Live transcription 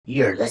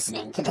You're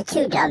listening to the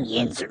Two Dumb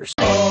Yinzers.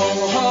 Ho,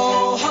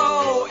 ho,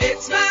 ho,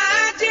 it's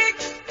magic,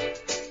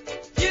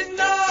 you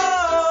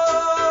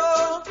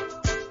know.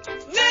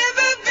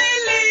 Never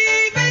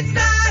believe it's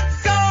not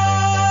so.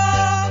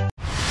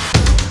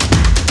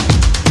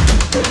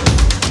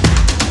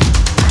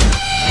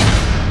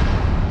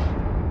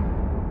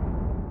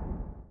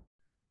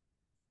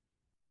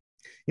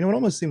 You know, it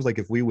almost seems like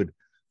if we would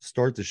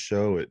start the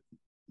show at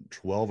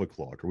 12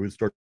 o'clock or we would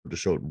start the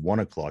show at 1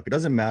 o'clock, it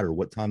doesn't matter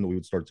what time that we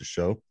would start the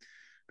show If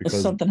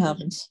because something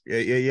happens.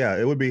 yeah,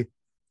 it would be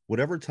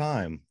whatever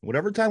time we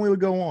would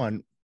go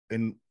on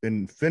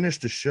and finish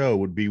the show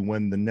would be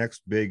when the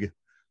next big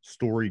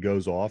story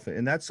goes off.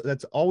 And that's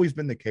always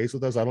been the case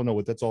with us. I don't know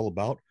what that's all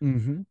about,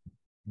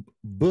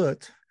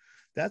 but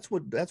that's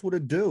what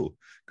it do.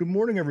 Good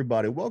morning,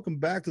 everybody. Welcome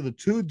back to the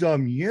Two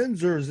Dumb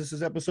Yinzers. This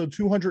is episode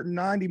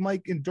 290.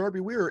 Mike and Derby,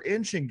 we are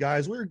inching,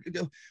 guys. We're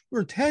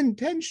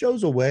 10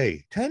 shows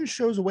away. 10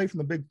 shows away from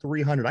the big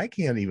 300. I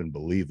can't even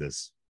believe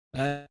this.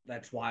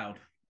 That's wild.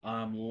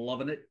 I'm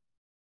loving it.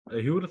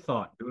 Who would have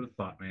thought? Who would have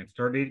thought, man?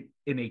 Started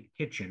in a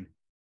kitchen.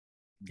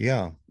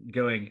 Yeah.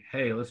 Going,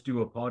 hey, let's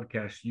do a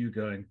podcast. You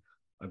going,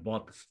 I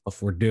bought the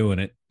stuff. We're doing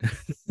it.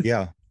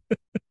 Yeah.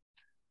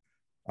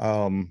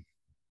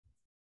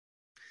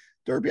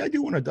 Derby, I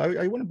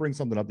want to bring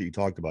something up that you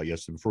talked about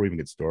yesterday before we even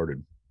get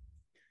started.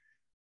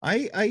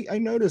 I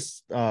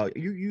noticed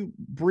you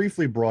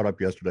briefly brought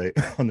up yesterday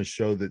on the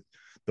show that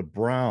the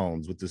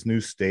Browns with this new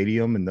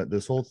stadium and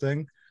this whole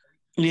thing.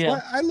 Yeah.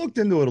 So I looked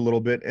into it a little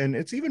bit, and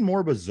it's even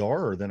more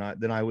bizarre than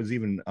I was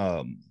even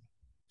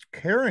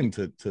caring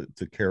to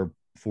care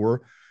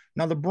for.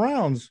 Now the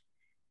Browns,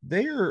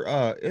 they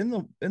are in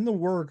the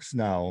works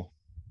now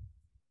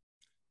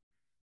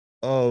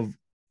of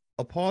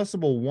a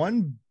possible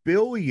 $1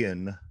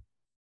 billion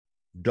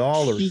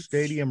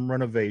stadium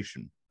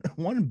renovation.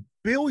 $1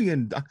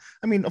 billion.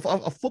 I mean,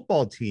 a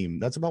football team,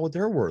 that's about what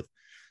they're worth.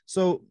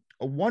 So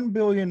a $1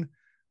 billion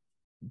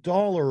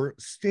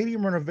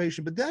stadium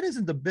renovation, but that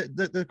isn't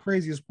the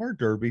craziest part,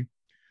 Derby.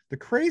 The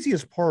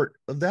craziest part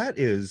of that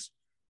is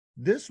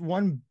this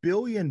 $1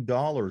 billion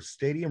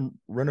stadium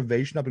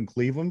renovation up in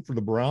Cleveland for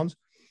the Browns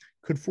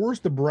could force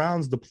the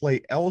Browns to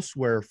play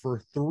elsewhere for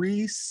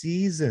 3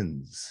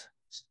 seasons.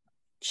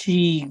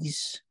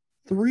 Jeez.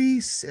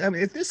 I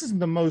mean, if this isn't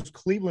the most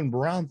Cleveland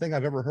Brown thing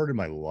I've ever heard in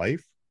my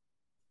life,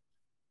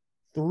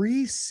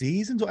 3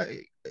 seasons.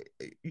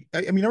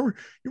 I mean,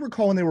 you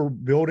recall when they were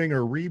building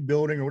or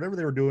rebuilding or whatever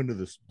they were doing to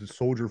the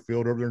Soldier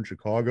Field over there in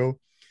Chicago,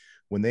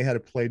 when they had to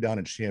play down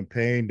at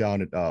Champaign,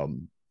 down at the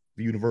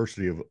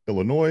University of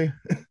Illinois.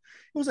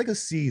 It was like a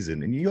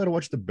season, and you got to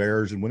watch the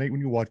Bears. And when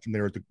you watched them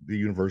there at the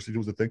university, it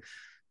was a thing.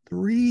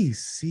 3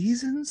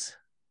 seasons.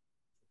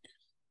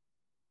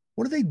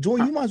 What are they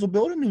doing? You might as well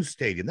build a new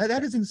stadium.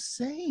 That is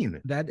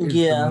insane. That is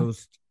Yeah. the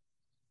most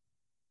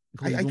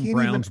Cleveland can't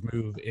Browns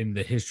move in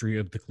the history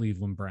of the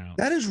Cleveland Browns.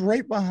 That is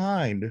right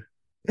behind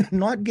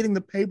not getting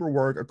the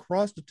paperwork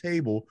across the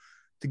table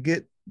to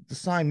get to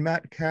sign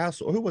Matt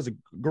Castle. Who was it?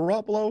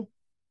 Garoppolo?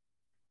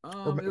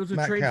 It was a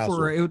Matt trade Castle.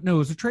 for it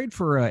was a trade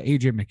for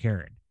AJ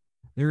McCarron.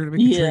 They were going to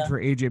make a Yeah. trade for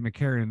AJ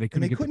McCarron, and they And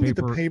couldn't, they couldn't get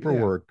the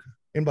paperwork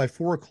in by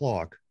 4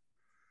 o'clock.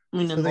 I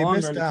mean, So in the they long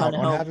missed run, it out kind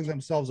on of having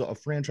themselves a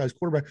franchise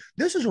quarterback.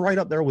 This is right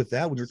up there with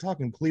that when you're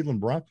talking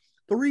Cleveland Browns.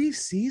 3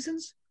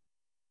 seasons?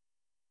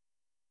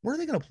 Where are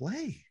they going to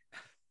play?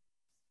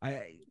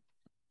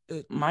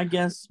 My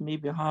guess,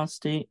 maybe Ohio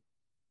State,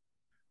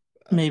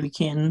 maybe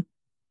Canton.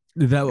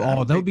 That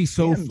would think be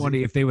so Canton's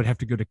funny if they would have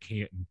to go to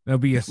Canton. That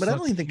would be But I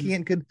don't even think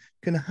Canton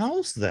can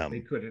house them. They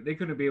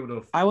couldn't be able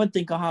to. I would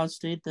think Ohio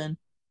State then.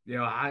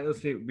 Yeah, Ohio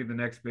State would be the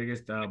next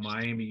biggest.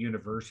 Miami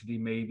University,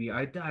 maybe.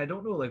 I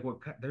don't know, like what.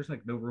 There's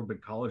like no real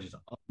big colleges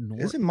up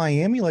north. Isn't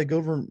Miami like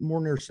over more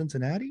near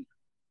Cincinnati?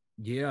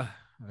 Yeah,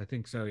 I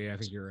think so. Yeah, I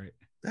think you're right.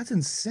 That's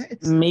insane.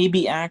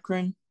 Maybe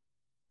Akron.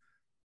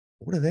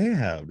 What do they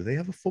have? Do they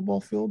have a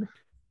football field?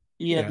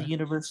 Yeah, Yeah. the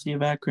University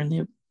of Akron.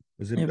 Yep.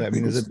 Is it? Yeah, I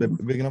mean, is it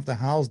but- big enough to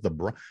house the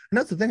Browns? And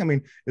that's the thing. I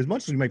mean, as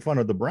much as we make fun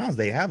of the Browns,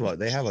 they have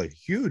a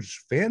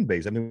huge fan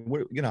base. I mean,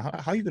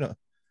 how are you gonna?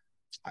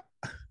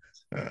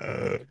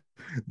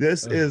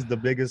 This is the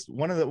biggest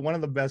one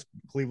of the best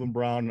Cleveland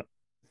Brown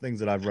things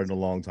that I've read in a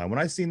long time. When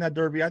I seen that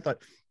Derby, I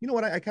thought, you know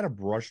what? I kind of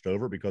brushed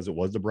over because it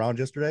was the Browns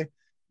yesterday.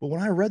 But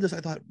when I read this, I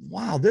thought,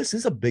 wow, this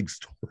is a big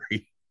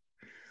story.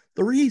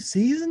 3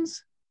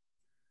 seasons.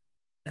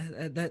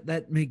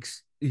 That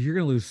makes you're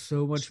gonna lose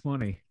so much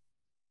money.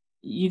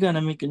 You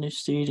gotta make a new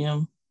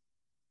stadium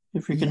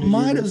if you're You gonna.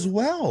 might do as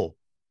well.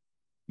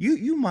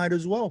 You might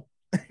as well.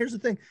 Here's the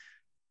thing.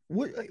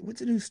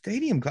 What's a new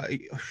stadium?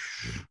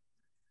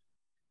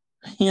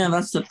 Yeah,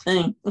 that's the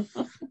thing.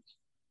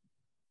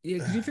 Yeah,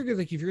 because you figure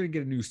like if you're gonna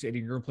get a new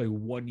stadium, you're gonna play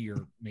 1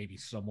 year maybe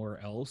somewhere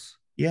else.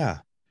 Yeah.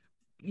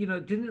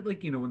 Didn't it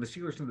when the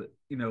Steelers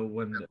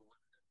when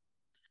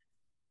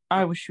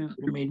I wish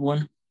we made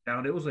one.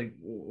 down, it was like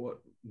what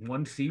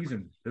 1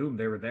 season, boom,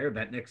 they were there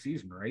that next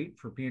season, right?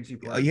 For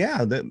PNC Park.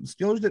 Yeah. The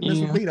Steelers didn't miss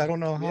a Yeah. beat. I don't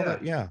know how Yeah.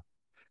 that. Yeah.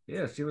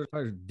 Yeah,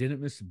 Steelers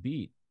didn't miss a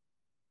beat.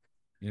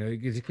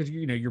 because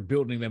you're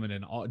building them in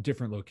a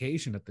different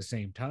location at the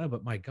same time.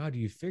 But my God,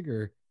 you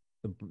figure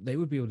they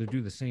would be able to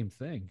do the same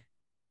thing.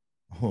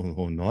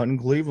 Oh, not in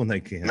Cleveland, they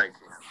can't.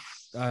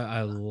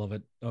 I love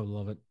it. I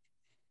love it.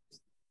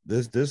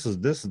 This is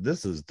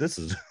this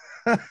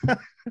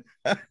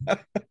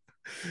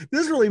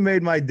really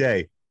made my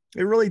day.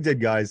 It really did,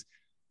 guys.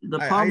 The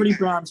Poverty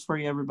Browns for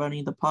you,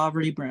 everybody. The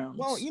Poverty Browns.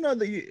 Well,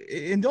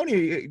 and don't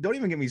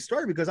even get me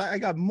started because I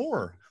got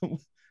more.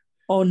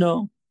 Oh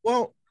no.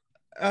 Well,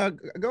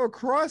 go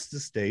across the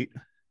state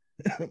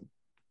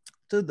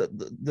to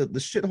the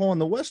shithole on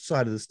the west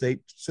side of the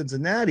state,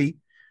 Cincinnati.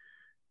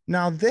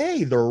 Now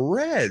the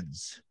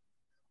Reds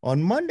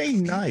on Monday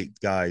night,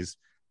 guys,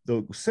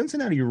 the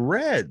Cincinnati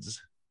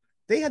Reds,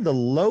 they had the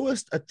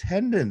lowest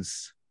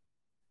attendance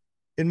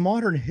in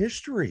modern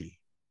history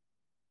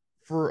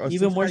for a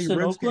even Cincinnati worse than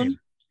Reds Oakland. game.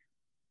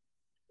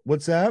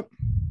 What's that?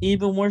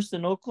 Even worse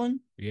than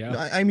Oakland.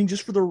 Yeah, I mean,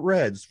 just for the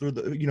Reds, for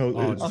the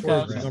as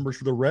far as the okay. numbers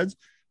for the Reds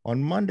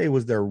on Monday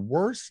was their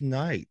worst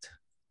night.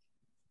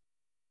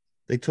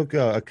 They took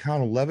a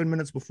count 11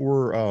 minutes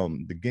before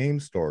the game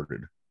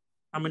started.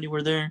 How many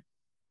were there?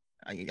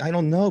 I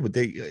don't know, but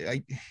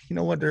you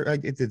know what?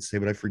 It did say,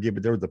 but I forget.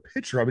 But there was a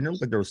picture. I mean, there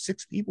looked like there were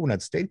 6 people in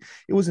that state.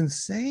 It was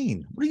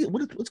insane.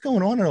 What's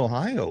going on in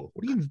Ohio?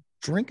 What are you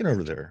drinking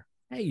over there?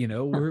 Hey,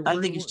 I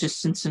think it's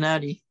just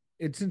Cincinnati.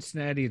 It's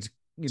Cincinnati.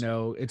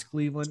 It's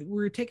Cleveland.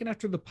 We're taking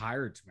after the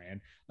Pirates,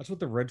 man. That's what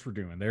the Reds were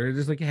doing. They're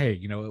just like, hey,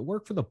 it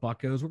worked for the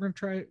Buccos. We're gonna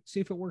try see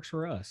if it works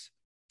for us.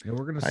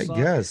 We're gonna. I suck.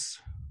 guess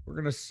We're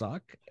gonna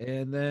suck,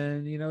 and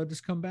then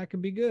just come back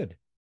and be good.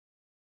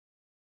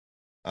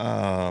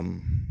 I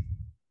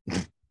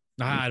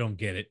don't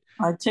get it.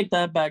 I take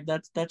that back.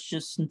 That's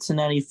just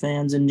Cincinnati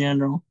fans in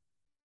general.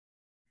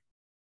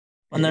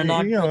 When they're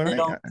not good,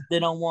 they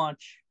don't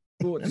watch.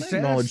 Well, that's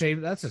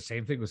the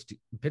same thing with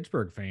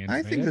Pittsburgh fans.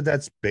 I think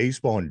that's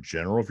baseball in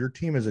general. If your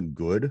team isn't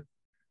good,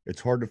 it's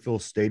hard to fill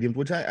stadiums,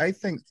 which I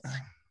think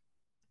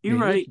you're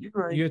right. You're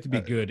right. You have to be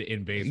good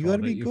in baseball. You got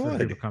to be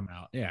good to come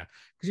out. Yeah,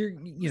 because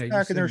you're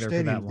back in their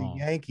stadium. The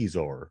Yankees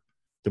are,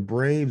 the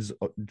Braves,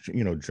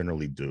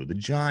 generally do. The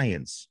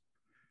Giants.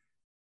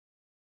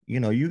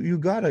 You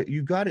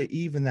gotta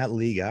even that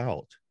league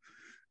out.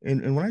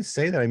 And when I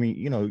say that, I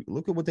mean,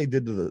 look at what they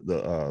did to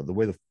the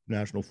way the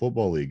National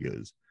Football League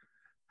is.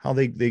 How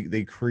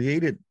they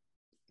created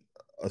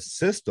a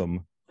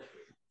system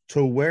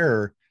to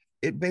where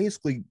it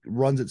basically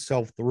runs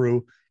itself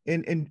through.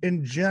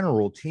 In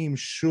general, teams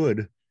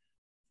should,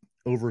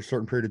 over a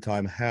certain period of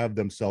time, have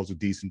themselves a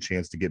decent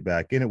chance to get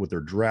back in it with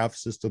their draft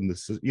system.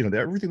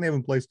 Everything they have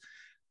in place.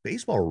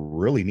 Baseball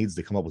really needs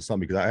to come up with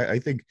something, because I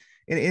think,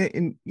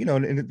 and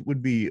it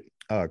would be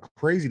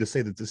crazy to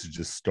say that this is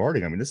just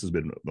starting. I mean, this has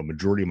been the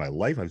majority of my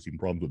life. I've seen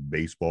problems with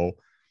baseball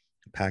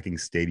packing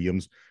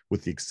stadiums,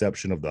 with the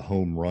exception of the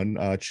home run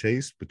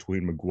chase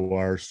between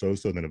McGuire,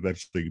 Sosa, and then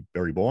eventually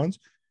Barry Bonds.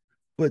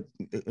 But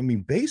I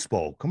mean,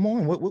 baseball, come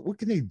on, what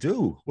can they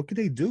do? What can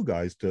they do,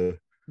 guys?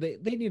 They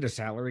need a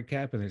salary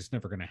cap, and it's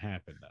never going to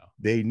happen, though.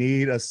 They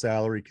need a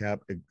salary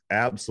cap,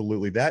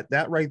 absolutely.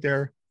 That right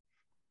there,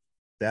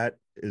 that's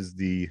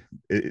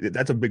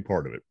a big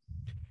part of it.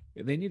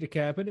 They need to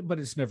cap it, but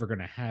it's never going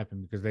to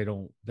happen because they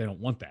don't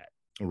want that.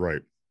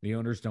 Right. The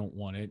owners don't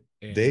want it.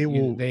 And they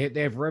will. They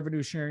have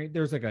revenue sharing.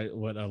 There's like a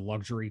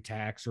luxury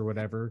tax or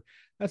whatever.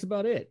 That's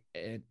about it.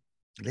 And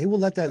they will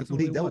let that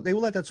they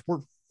will let that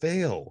sport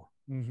fail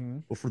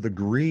before the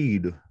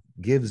greed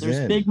gives in.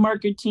 There's big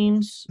market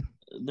teams.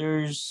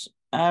 There's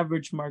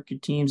average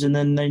market teams, and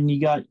then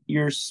you got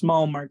your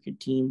small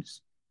market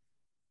teams.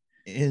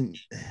 And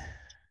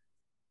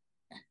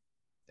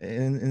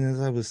as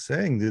I was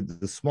saying,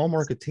 the small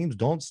market teams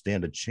don't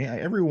stand a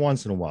chance. Every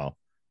once in a while,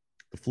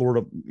 the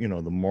Florida, the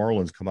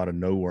Marlins come out of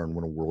nowhere and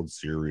win a World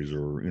Series,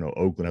 or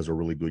Oakland has a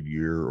really good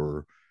year,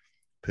 or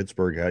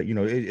Pittsburgh had,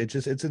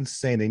 it's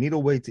insane. They need a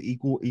way to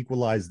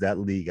equalize that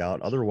league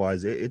out.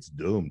 Otherwise, it's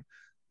doomed.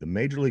 The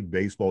Major League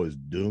Baseball is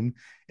doomed.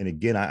 And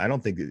again, I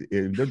don't think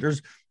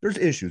there's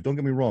issues. Don't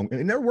get me wrong,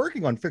 and they're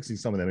working on fixing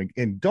some of them.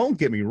 And don't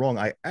get me wrong,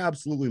 I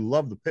absolutely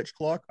love the pitch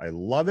clock. I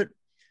love it.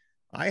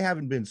 I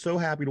haven't been so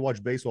happy to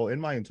watch baseball in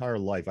my entire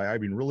life. I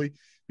mean, really,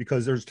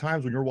 because there's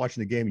times when you're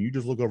watching the game and you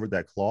just look over at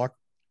that clock,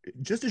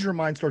 just as your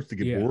mind starts to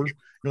get bored,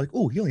 you're like,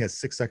 oh, he only has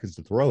 6 seconds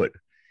to throw it.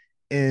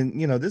 And,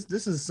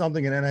 this is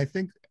something. And I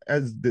think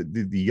as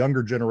the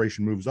younger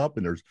generation moves up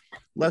and there's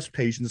less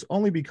patience,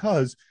 only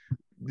because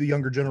the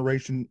younger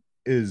generation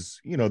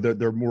is,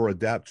 they're more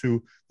adapt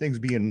to things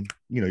being,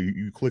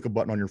 you click a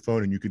button on your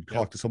phone and you could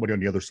talk to somebody on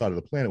the other side of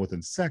the planet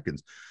within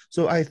seconds.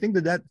 So I think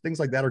that things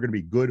like that are going to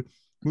be good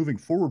moving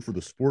forward for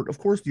the sport. Of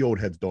course, the old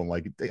heads don't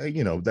like it.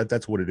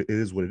 That's what it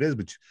is. What it is.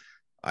 But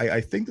I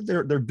think that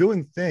they're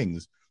doing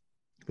things,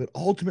 but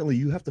ultimately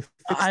you have to.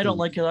 I don't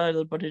like it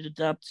either, but it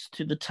adapts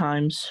to the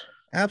times.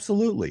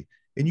 Absolutely,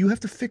 and you have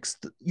to fix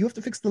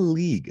the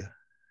league.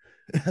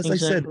 As I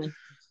said,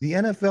 the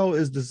NFL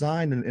is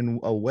designed in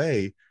a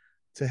way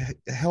to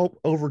help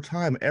over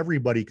time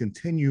everybody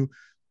continue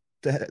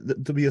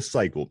to be a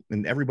cycle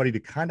and everybody to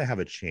kind of have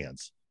a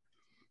chance.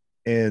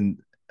 And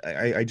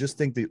I just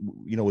think that,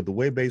 with the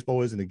way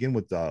baseball is, and again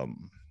with the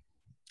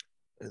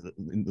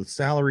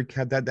salary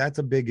cap, that's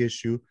a big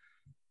issue.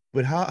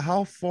 But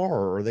how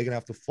far are they going to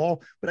have to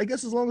fall? But I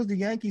guess as long as the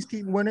Yankees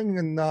keep winning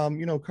and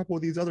a couple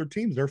of these other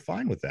teams, they're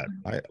fine with that.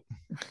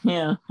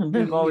 Yeah,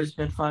 they've always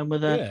been fine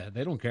with that. Yeah,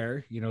 they don't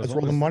care. That's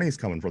where all the money's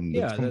coming from.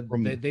 Yeah,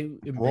 from they in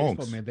Bronx.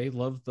 baseball, man, they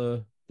love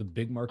the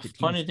big market teams.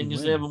 Funny thing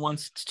is, they haven't won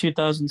since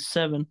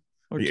 2007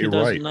 or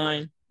 2009.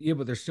 Right. Yeah,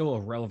 but they're still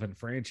a relevant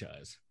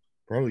franchise.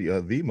 Probably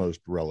the most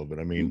relevant.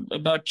 I mean,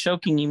 about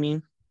choking, you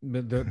mean?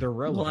 They're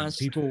relevant. The last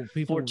people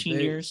 14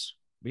 years.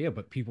 Yeah,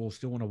 but people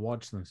still want to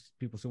watch them.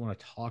 People still want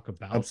to talk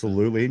about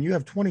absolutely. them. And you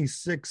have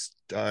 26,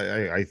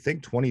 I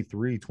think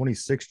 23,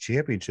 26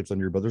 championships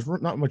under your belt. There's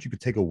not much you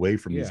could take away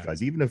from these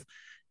guys. Even if,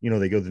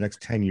 they go the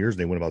next 10 years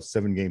and they win about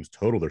 7 games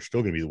total, they're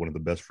still going to be one of the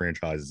best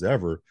franchises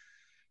ever.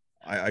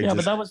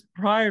 But that was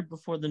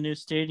before the new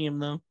stadium,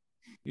 though.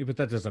 Yeah, but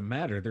that doesn't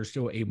matter. They're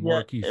still a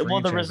marquee franchise.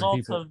 Well, the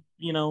results of,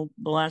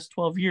 the last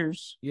 12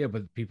 years. Yeah,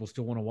 but people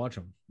still want to watch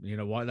them. You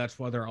know why? That's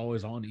why they're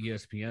always on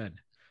ESPN.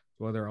 That's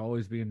why they're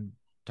always being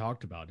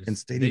talked about. And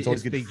stadiums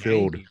always get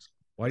filled.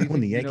 Why do you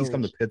when the Yankees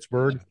come to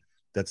Pittsburgh,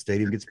 that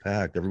stadium gets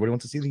packed? Everybody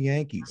wants to see the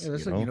Yankees. Yeah,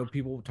 that's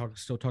people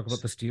still talk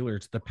about the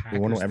Steelers, the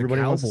Packers,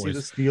 everybody wants to see the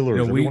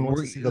Steelers. Everyone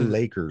wants to see the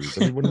Lakers.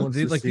 Everyone wants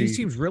to see these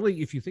teams.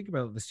 Really, if you think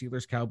about it, the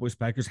Steelers, Cowboys,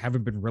 Packers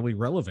haven't been really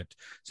relevant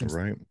since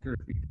the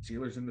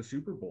Steelers in the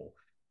Super Bowl.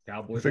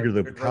 Cowboys. I figure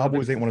the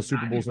Cowboys ain't won a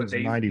Super Bowl since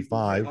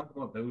 '95. Talk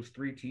about those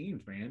 3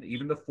 teams, man.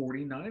 Even the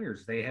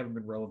 49ers, they haven't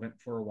been relevant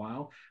for a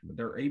while, but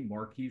they're a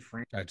marquee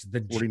franchise.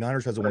 The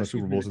 49ers hasn't won a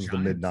Super Bowl since the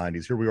mid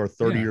 '90s. Here we are,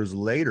 30 years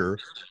later.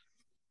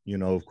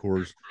 Of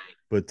course,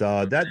 but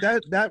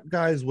that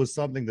guys was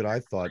something that I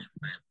thought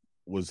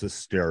was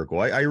hysterical.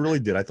 I really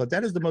did. I thought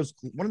that is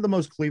one of the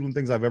most Cleveland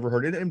things I've ever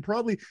heard, and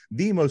probably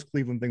the most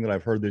Cleveland thing that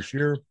I've heard this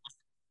year.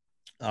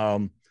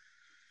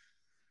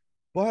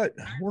 But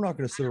we're not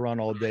going to sit around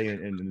all day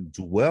and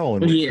dwell on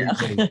what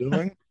Cleveland is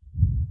doing.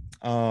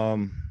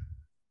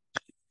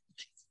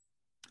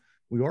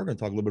 We are going to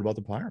talk a little bit about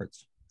the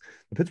Pirates.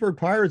 The Pittsburgh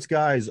Pirates,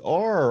 guys,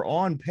 are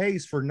on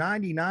pace for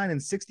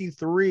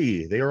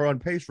 99-63. They are on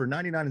pace for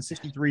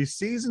 99-63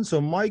 season. So,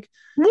 Mike,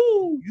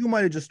 you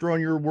might have just thrown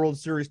your World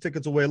Series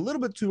tickets away a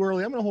little bit too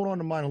early. I'm going to hold on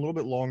to mine a little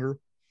bit longer.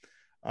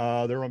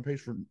 They're on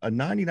pace for a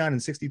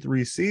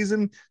 99-63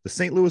 season. The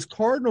St. Louis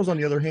Cardinals, on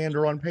the other hand,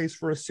 are on pace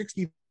for a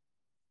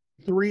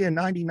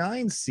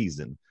 63-99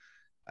 season.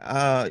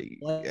 I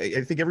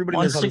think everybody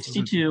knows how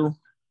 62.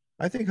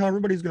 I think how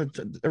everyone's going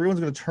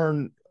to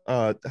turn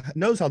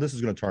knows how this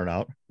is going to turn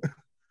out.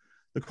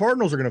 The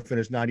Cardinals are going to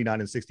finish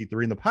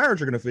 99-63, and the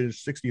Pirates are going to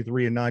finish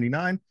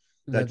 63-99.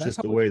 That's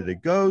just the way that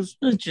it goes.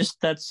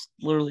 That's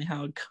literally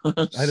how it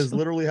goes. That is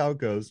literally how it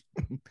goes.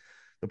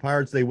 The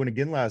Pirates, they win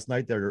again last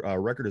night. Their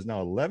record is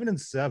now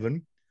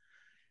 11-7.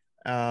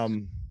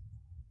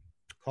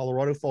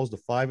 Colorado falls to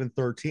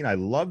 5-13. I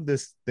love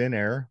this thin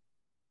air.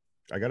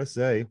 I gotta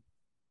say,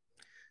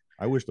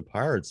 I wish the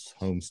Pirates'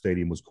 home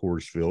stadium was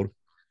Coors Field.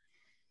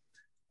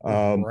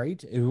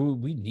 Right?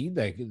 We need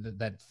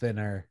that thin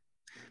air.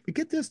 But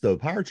get this though,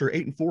 Pirates are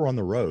 8-4 on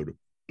the road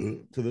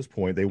to this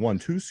point. They won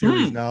 2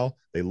 series now.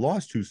 They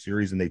lost 2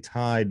 series, and they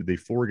tied the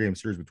 4-game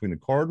series between the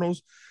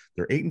Cardinals.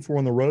 They're 8-4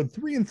 on the road,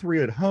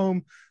 3-3 at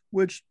home,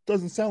 which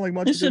doesn't sound like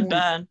much. Isn't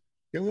bad.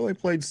 They only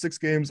played 6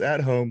 games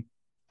at home.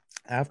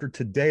 After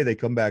today, they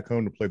come back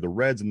home to play the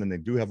Reds, and then they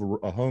do have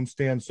a home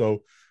stand.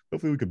 So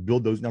hopefully we could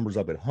build those numbers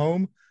up at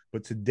home.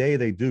 But today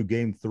they do.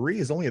 Game 3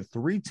 is only at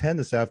 3:10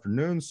 this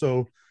afternoon.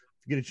 So if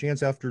you get a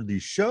chance after the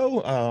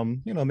show,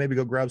 maybe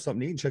go grab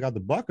something to eat and check out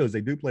the Buccos.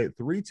 They do play at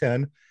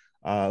 3:10.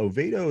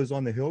 Oviedo is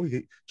on the hill.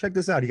 Check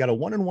this out. He got a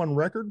 1-1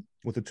 record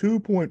with a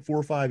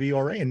 2.45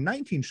 ERA and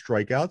 19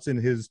 strikeouts in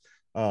his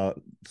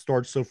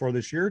starts so far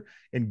this year.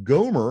 And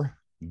Gomer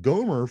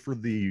for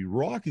the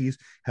Rockies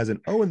has an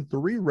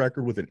 0-3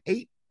 record with an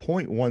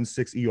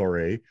 8.16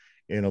 ERA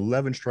and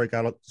 11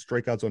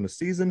 strikeouts on the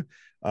season.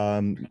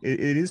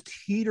 It is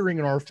teetering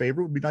in our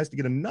favor. It would be nice to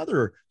get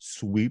another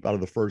sweep out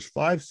of the first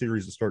 5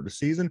 series to start the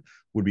season.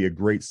 Would be a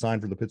great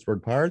sign for the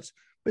Pittsburgh Pirates.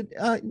 But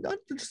not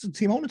just the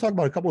team. I want to talk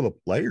about a couple of the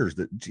players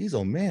that, geez,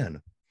 oh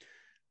man.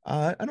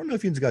 I don't know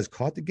if you guys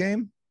caught the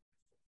game.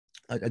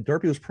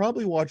 Derpy was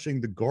probably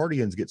watching the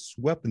Guardians get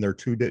swept in their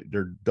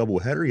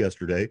doubleheader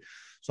yesterday.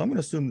 So I'm going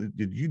to assume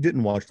that you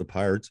didn't watch the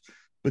Pirates.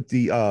 But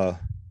the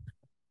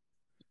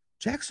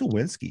Jack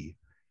Sawinski,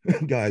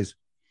 guys,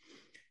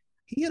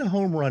 he had a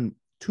home run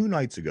 2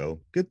 nights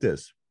ago. Get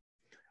this,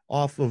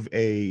 off of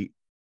a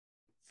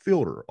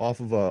fielder,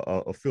 off of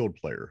a field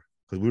player,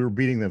 because we were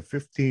beating them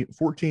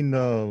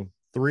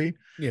 14-3.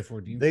 Yeah,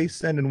 14. They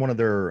send in one of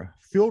their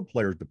field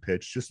players to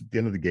pitch just at the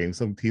end of the game.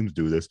 Some teams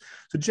do this.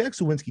 So Jack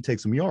Sawinski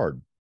takes him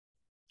yard.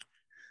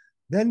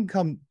 Then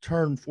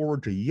turn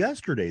forward to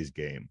yesterday's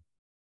game.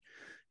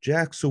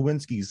 Jack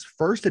Sawinski's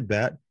first at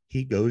bat,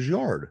 he goes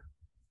yard.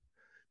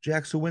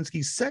 Jack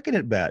Sawinski's second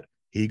at bat,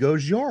 he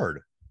goes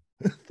yard.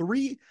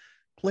 3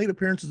 plate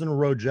appearances in a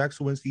row, Jack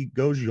Sawinski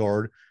goes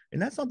yard.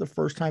 And that's not the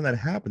first time that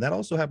happened. That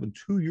also happened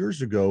 2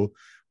 years ago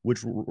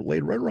which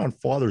laid right around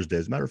Father's Day.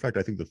 As a matter of fact,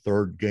 I think the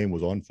third game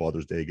was on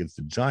Father's Day against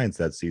the Giants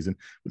that season.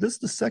 But this is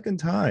the second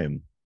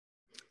time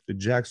that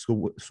Jack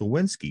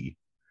Sawinski,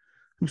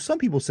 who some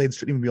people say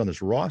shouldn't even be on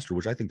this roster,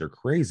 which I think they're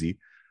crazy,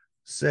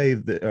 say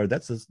that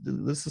this is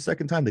the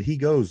second time that he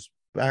goes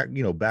back,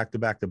 back to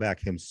back to back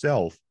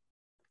himself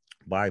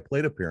by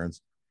plate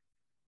appearance.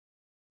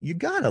 You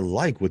gotta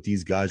like what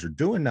these guys are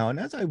doing now. And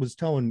as I was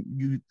telling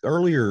you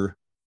earlier,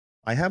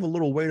 I have a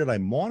little way that I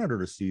monitor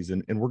the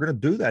season, and we're going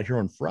to do that here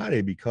on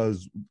Friday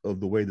because of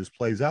the way this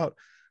plays out.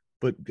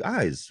 But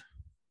guys,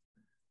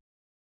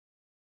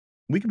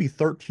 we could be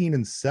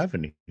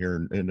 13-7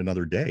 here in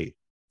another day.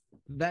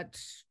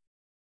 That's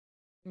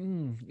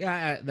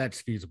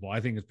that's feasible.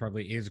 I think it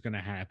probably is going to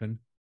happen.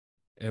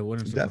 It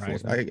wouldn't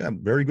surprise me. A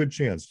very good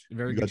chance.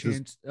 Very good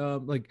chance.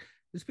 Like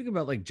speaking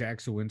about like Jack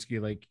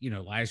Sawinski, like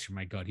last year,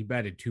 my God, he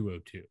batted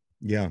 202.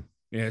 Yeah.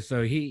 Yeah,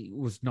 so he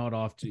was not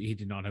off. He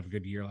did not have a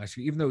good year last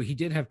year, even though he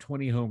did have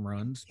 20 home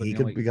runs. But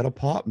we got a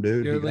pop,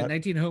 dude.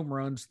 19 home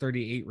runs,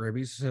 38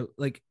 ribbies. So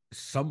like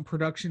some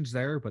production's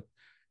there, but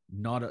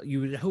not.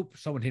 You would hope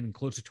someone hitting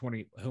close to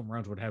 20 home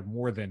runs would have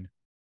more than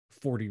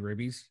 40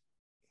 ribbies.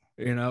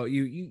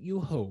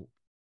 You hope.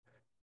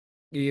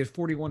 He has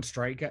 41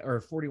 strikeout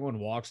or 41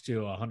 walks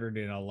to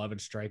 111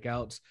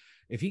 strikeouts.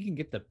 If he can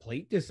get the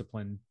plate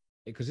discipline,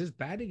 because his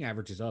batting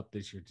average is up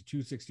this year to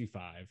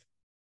 265.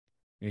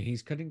 And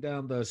he's cutting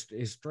down his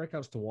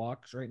strikeouts to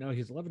walks right now.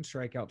 He's 11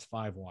 strikeouts,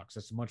 5 walks.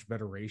 That's a much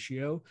better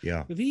ratio.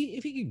 Yeah. If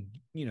he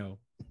can,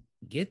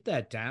 get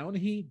that down,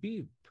 he'd be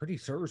a pretty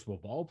serviceable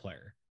ball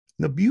player.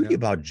 The beauty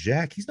about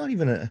Jack, he's not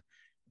even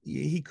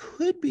he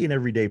could be an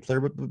everyday player,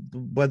 but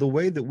by the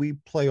way that we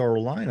play our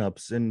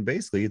lineups, and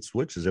basically it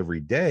switches every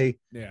day.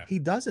 Yeah. He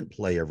doesn't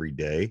play every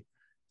day.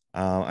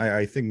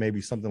 I think maybe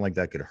something like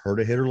that could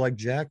hurt a hitter like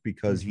Jack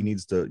because he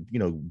needs to,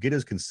 get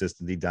his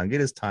consistency down,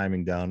 get his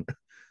timing down.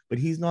 But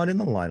he's not in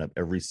the lineup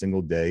every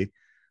single day.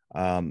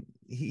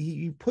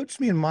 He puts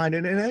me in mind.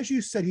 And as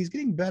you said, he's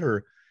getting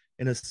better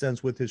in a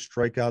sense with his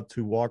strikeout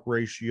to walk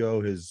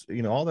ratio. His,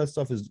 all that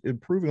stuff is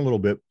improving a little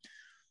bit.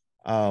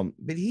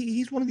 But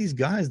he's one of these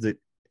guys that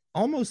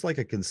almost like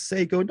a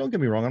Canseco. Don't get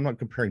me wrong. I'm not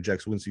comparing Jack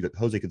Sawinski to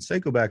Jose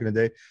Canseco back in the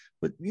day.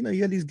 But,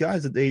 you had these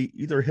guys that they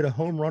either hit a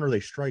home run or they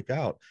strike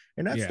out.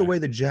 And that's the way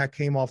that Jack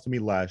came off to me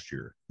last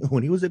year.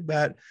 When he was at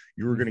bat,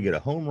 you were going to get a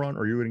home run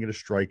or you were going to get a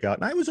strikeout.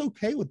 And I was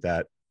okay with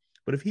that.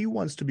 But if he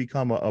wants to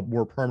become a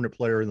more permanent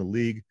player in the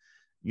league,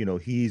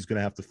 he's going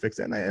to have to fix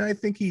that. And I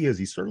think he is.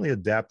 He's certainly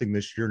adapting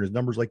this year. And his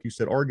numbers, like you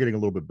said, are getting a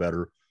little bit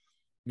better.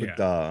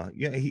 But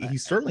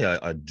he's certainly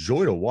a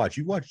joy to watch.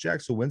 You watch Jack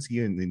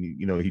Sawinski, and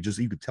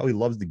you could tell he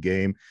loves the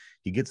game.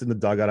 He gets in the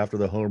dugout after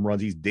the home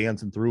runs. He's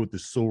dancing through with the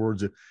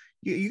swords.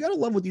 You got to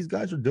love what these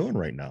guys are doing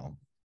right now.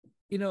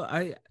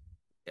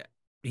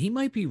 He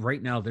might be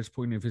right now at this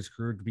point of his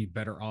career to be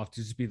better off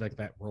to just be like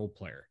that role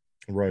player.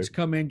 Right. Just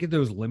come in, get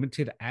those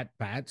limited at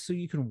bats so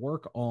you can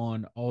work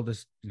on all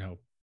this,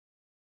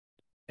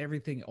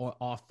 everything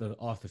off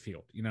the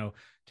field,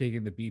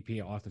 taking the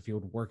BP off the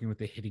field, working with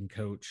the hitting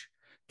coach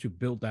to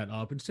build that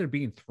up instead of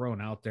being thrown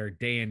out there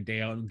day in,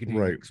 day out and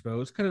getting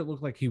exposed. Kind of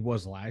looked like he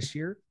was last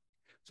year.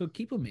 So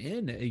keep him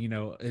in,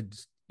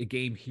 it's a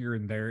game here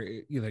and there,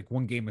 like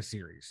one game a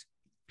series.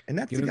 And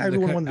that's the guy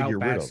everyone wanted to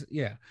get rid of.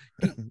 Yeah.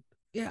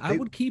 Yeah, I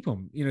would keep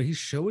him.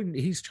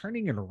 He's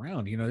turning it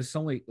around. This is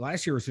only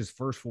last year was his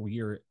first full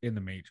year in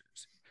the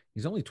majors.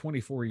 He's only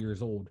 24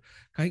 years old.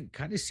 Kind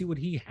of see what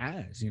he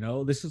has.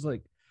 This is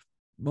like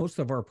most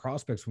of our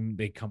prospects when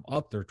they come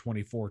up, they're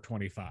 24,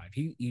 25.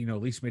 He,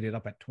 at least made it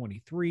up at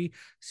 23.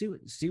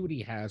 See what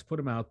he has. Put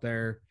him out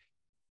there.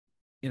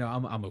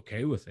 I'm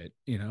okay with it.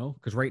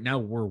 Because right now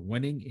we're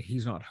winning.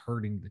 He's not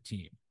hurting the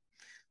team.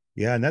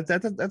 Yeah, and that's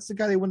the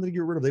guy they wanted to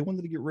get rid of. They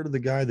wanted to get rid of the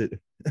guy that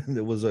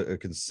was a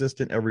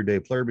consistent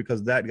everyday player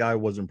because that guy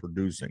wasn't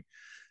producing.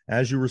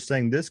 As you were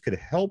saying, this could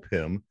help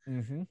him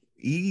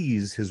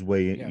ease his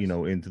way,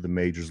 into the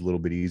majors a little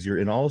bit easier,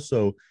 and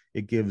also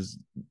it gives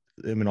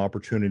him an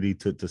opportunity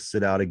to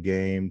sit out a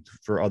game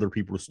for other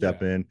people to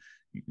step in,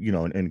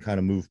 and kind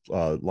of move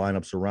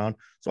lineups around.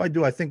 So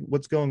I think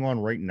what's going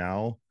on right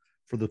now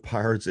for the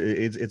Pirates,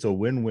 it's a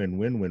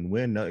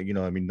win-win-win-win-win.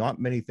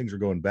 Not many things are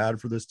going bad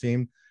for this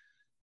team.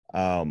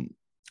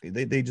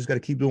 They just got to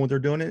keep doing what they're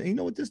doing. And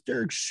with this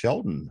Derek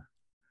Shelton,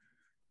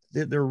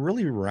 they're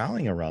really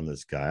rallying around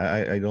this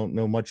guy. I don't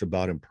know much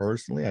about him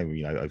personally.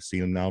 I've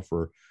seen him now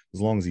for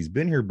as long as he's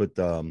been here, but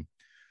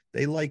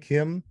they like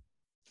him.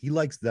 He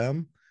likes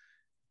them,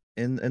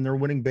 and they're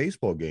winning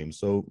baseball games.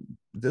 So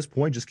at this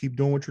point, just keep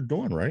doing what you're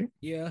doing, right?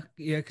 Yeah,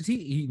 because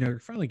he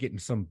finally getting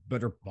some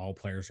better ball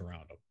players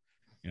around him.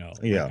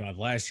 God,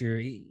 last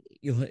year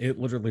it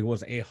literally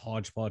was a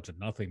hodgepodge of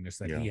nothingness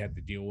that he had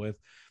to deal with.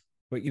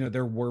 But,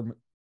 there were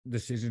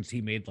decisions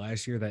he made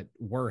last year that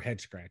were head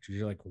scratchers.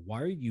 You're like,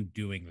 why are you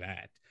doing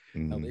that?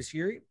 Now, this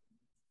year,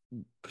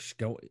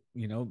 go,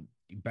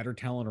 better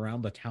talent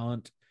around. The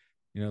talent,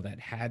 that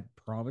had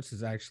promise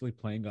is actually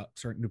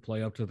starting to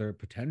play up to their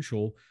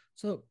potential.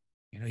 So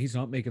he's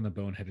not making the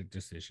boneheaded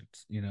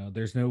decisions.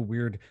 There's no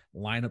weird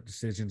lineup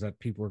decisions that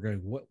people are going,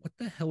 what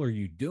the hell are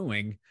you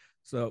doing?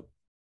 So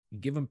you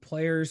give him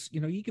players,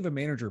 you give a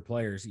manager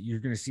players, you're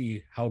going to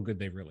see how good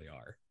they really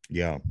are.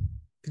 Yeah.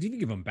 Because if you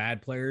give them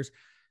bad players,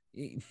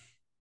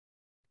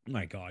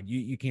 my God,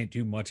 you can't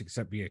do much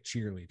except be a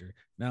cheerleader.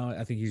 Now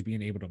I think he's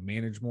being able to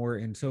manage more,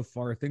 and so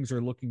far things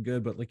are looking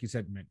good. But like you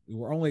said, man,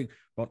 we're only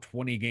about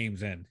 20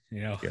 games in.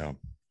 Yeah.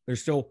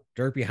 There's still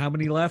Derpy. How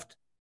many left?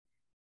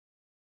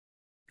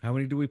 How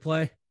many do we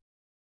play?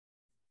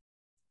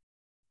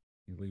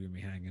 You're leaving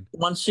me hanging.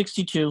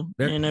 162,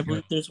 There and I you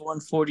believe go. there's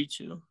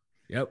 142.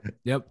 Yep.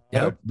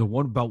 The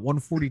one about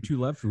 142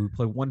 left. We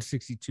play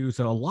 162,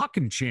 so a lot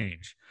can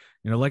change.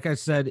 Like I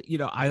said,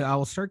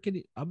 I'll start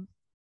getting. I'm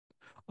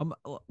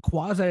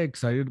quasi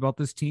excited about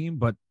this team,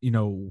 but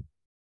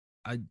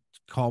I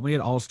call me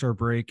at All-Star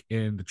break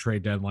and the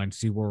trade deadline,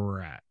 see where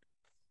we're at.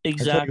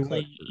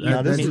 Exactly.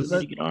 Now, this is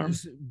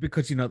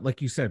because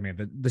like you said,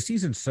 man, the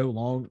season's so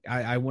long.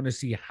 I want to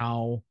see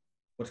how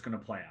what's going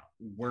to play out,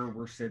 where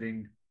we're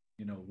sitting.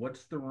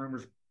 What's the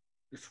rumors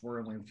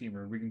swirling the team?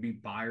 Are we going to be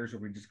buyers? Or are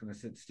we just going to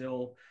sit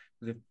still?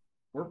 Because if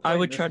we're I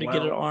would try to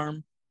get an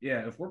arm.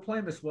 Yeah, if we're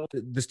playing this well,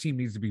 this team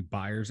needs to be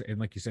buyers, and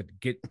like you said,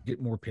 get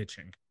more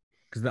pitching,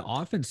 because the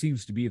offense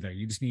seems to be there.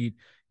 You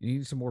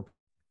need some more.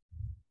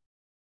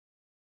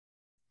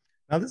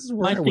 Now this is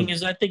where I think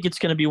it's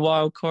going to be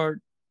wild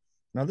card.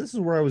 Now this is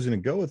where I was going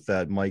to go with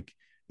that, Mike.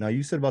 Now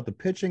you said about the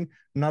pitching.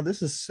 Now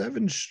this is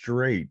 7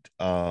 straight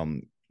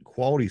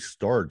quality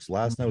starts.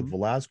 Last night with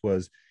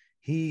Velasquez,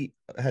 he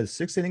has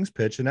 6 innings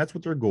pitched, and that's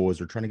what their goal is.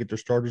 They're trying to get their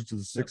starters to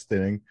the 6th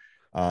inning.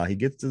 He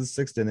gets to the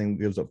 6th inning,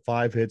 gives up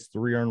 5 hits,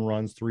 3 earned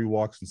runs, 3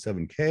 walks, and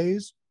 7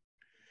 Ks.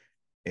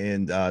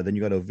 And then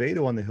you got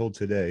Oviedo on the hill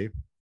today,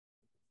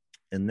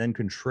 and then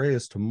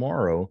Contreras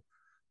tomorrow.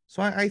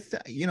 So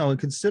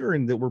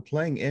considering that we're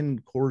playing in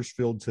Coors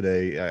Field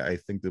today, I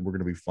think that we're going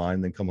to be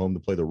fine. Then come home to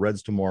play the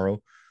Reds tomorrow.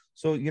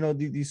 So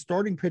the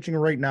starting pitching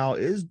right now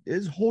is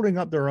holding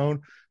up their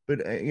own.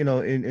 But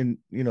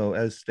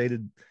as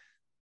stated,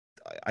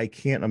 I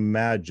can't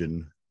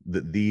imagine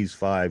that these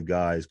 5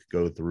 guys could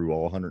go through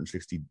all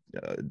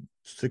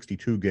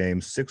 62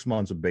 games, 6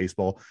 months of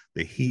baseball,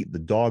 the heat, the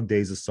dog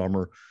days of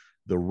summer,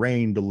 the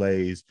rain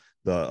delays,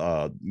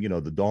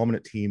 the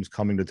dominant teams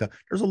coming to town.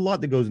 There's a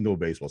lot that goes into a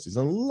baseball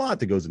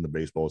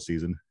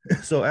season.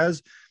 So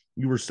as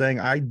you were saying,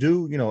 I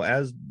do,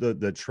 as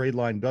the trade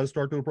line does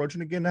start to approach,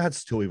 and again, that's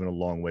still even a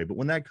long way, but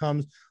when that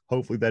comes,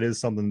 hopefully that is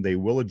something they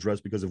will address,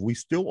 because if we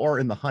still are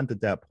in the hunt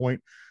at that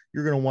point,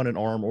 you're going to want an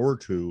arm or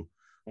two.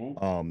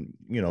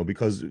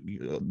 Because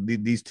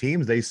these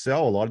teams, they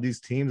sell. A lot of these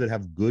teams that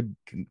have good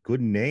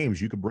names,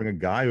 you could bring a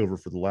guy over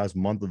for the last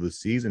month of the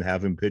season,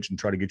 have him pitch and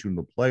try to get you in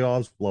the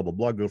playoffs, blah blah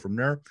blah, go from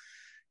there.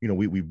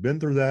 We've been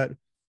through that.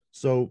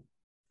 So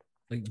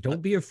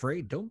don't be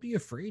afraid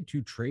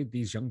to trade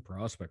these young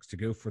prospects to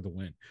go for the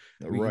win.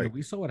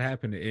 We saw what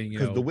happened,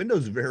 because the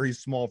window's very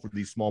small for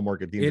these small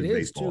market teams. It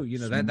is baseball. Too.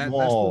 That's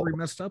where we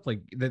messed up.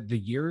 Like the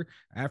year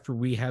after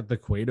we had the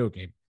Cueto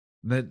game,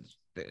 that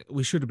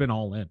we should have been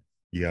all in.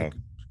 Yeah.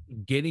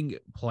 Like, getting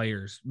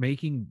players,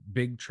 making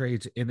big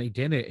trades, and they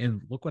did it,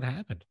 and look what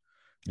happened.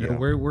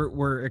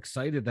 We're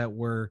excited that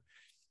we're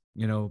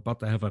about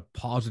to have a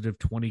positive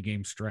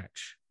 20-game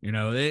stretch.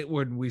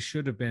 When we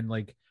should have been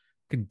like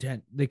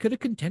content. They could have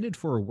contended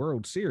for a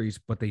World Series,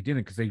 but they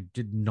didn't, because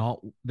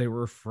they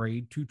were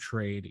afraid to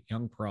trade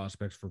young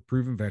prospects for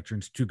proven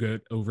veterans to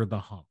get over the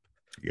hump.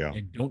 Yeah.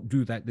 And don't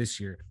do that this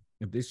year.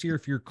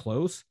 If you're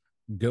close,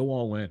 go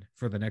all in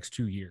for the next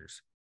 2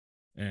 years.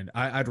 And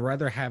I'd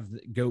rather have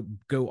go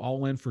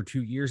all in for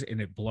 2 years and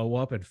it blow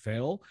up and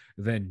fail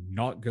than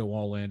not go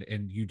all in,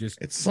 and you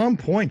just at some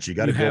point you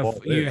got to go all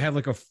in. You have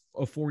like a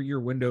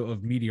 4-year window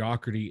of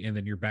mediocrity, and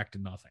then you're back to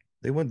nothing.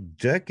 They went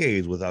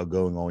decades without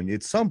going all in.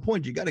 At some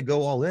point you got to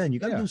go all in. You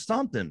got to do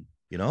something.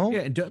 Yeah,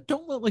 and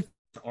don't let like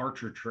the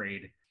Archer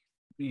trade,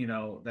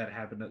 that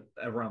happened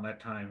around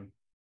that time,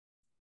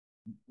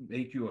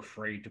 make you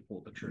afraid to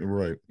pull the trigger.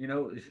 Right.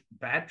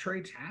 Bad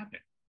trades happen.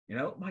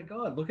 My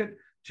God, look at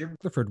Jim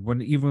Clifford, when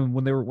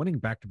they were winning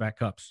back-to-back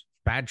cups,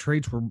 bad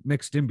trades were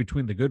mixed in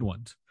between the good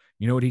ones.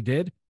 You know what he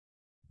did?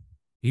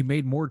 He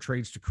made more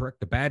trades to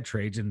correct the bad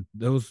trades, and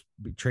those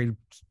trades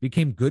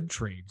became good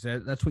trades.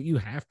 That's what you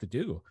have to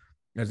do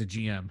as a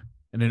GM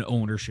and an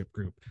ownership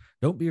group.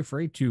 Don't be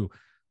afraid to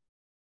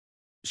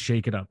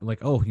shake it up. Like,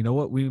 oh, you know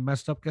what? We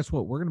messed up. Guess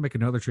what? We're going to make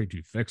another trade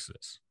to fix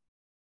this.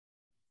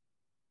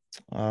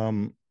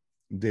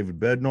 David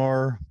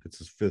Bednar gets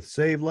his 5th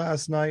save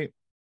last night.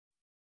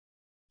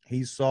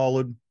 He's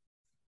solid.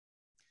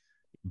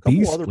 A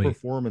couple other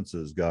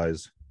performances,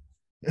 guys.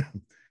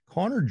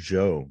 Connor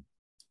Joe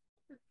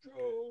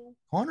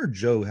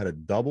had a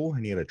double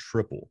and he had a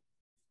triple.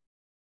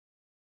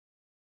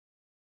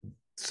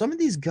 Some of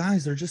these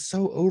guys are just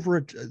so over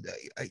it.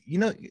 I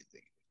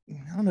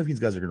don't know if these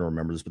guys are going to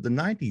remember this, but the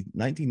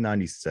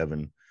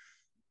 1997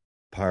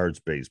 Pirates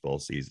baseball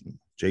season,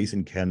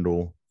 Jason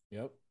Kendall,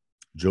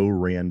 Joe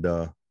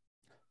Randa,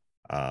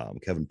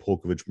 Kevin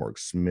Polkovich, Mark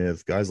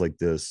Smith, guys like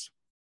this.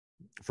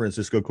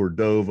 Francisco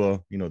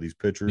Cordova, these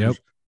pitchers. Yep.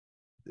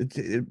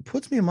 It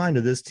puts me in mind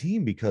of this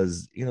team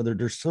because,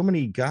 there's so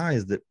many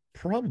guys that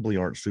probably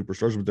aren't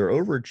superstars, but they're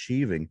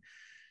overachieving.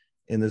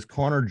 And this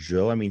Connor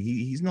Joe, I mean,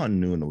 he's not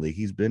new in the league.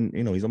 He's been,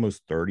 he's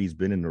almost 30. He's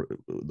been in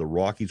the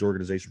Rockies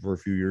organization for a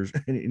few years,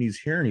 and he's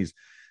here, and he's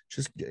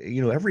just,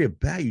 every at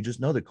bat, you just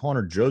know that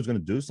Connor Joe's going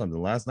to do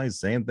something. Last night,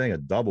 same thing, a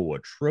double, a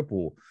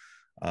triple.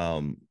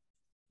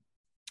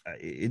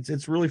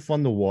 It's really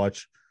fun to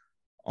watch.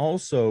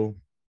 Also,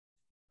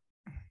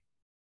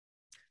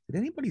 did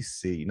anybody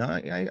see?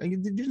 No,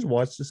 did you just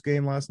watch this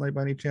game last night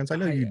by any chance? I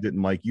know you didn't,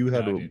 Mike. You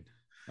had to.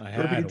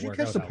 Did you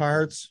catch the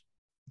Pirates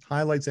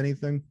highlights?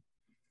 Anything?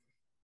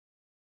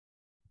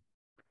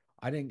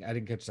 I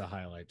didn't catch the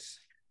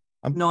highlights.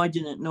 No, I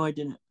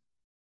didn't.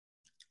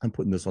 I'm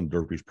putting this on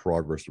Derpy's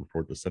progress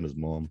report to send his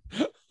mom.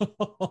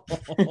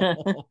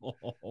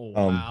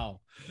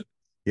 Wow.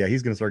 Yeah,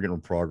 he's gonna start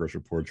getting progress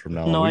reports from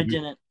now on. No, I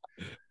didn't.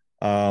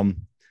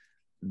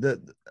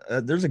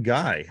 There's a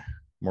guy,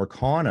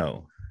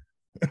 Marcano,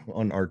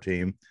 on our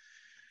team.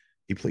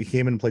 He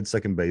came in and played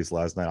second base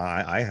last night.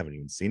 I haven't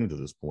even seen him to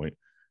this point.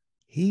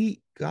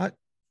 He got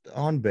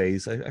on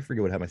base. I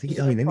forget what happened. I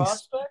think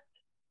prospect.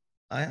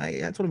 I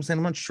that's what I'm saying.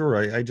 I'm not sure.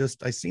 I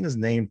seen his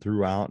name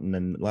throughout, and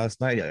then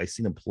last night I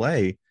seen him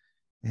play,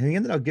 and he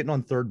ended up getting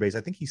on third base.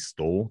 I think he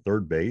stole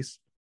third base,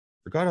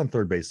 or got on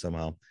third base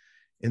somehow,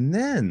 and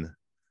then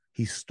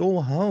he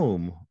stole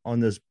home on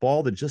this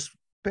ball that just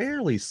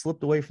barely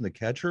slipped away from the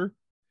catcher.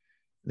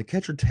 The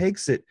catcher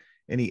takes it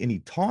and he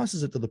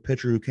tosses it to the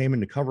pitcher who came in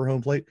to cover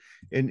home plate.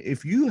 And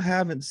if you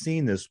haven't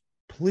seen this,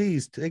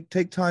 please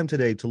take time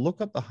today to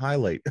look up the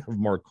highlight of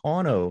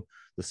Marcano,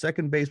 the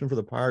second baseman for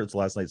the Pirates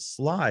last night,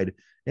 slide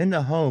into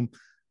home.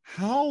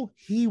 How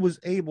he was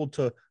able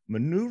to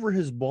maneuver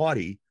his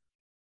body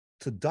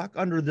to duck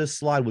under this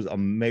slide was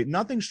amazing.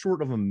 Nothing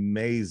short of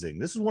amazing.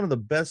 This is one of the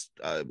best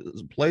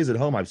plays at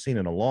home I've seen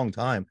in a long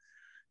time.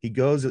 He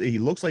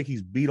looks like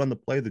he's beat on the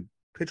play. The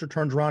pitcher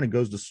turns around and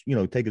goes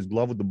to, take his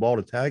glove with the ball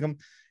to tag him.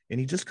 And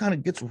he just kind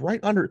of gets right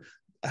under.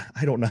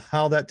 I don't know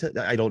how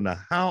I don't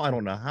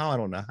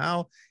know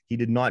how he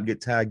did not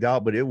get tagged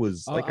out, but it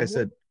was, like I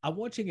said. I'm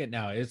watching it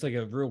now. It's like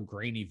a real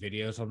grainy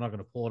video, so I'm not going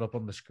to pull it up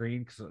on the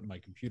screen because my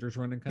computer's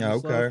running kind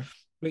of slow. Okay.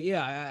 But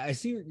yeah, I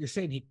see what you're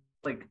saying.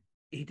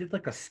 He did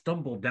like a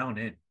stumble down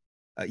in.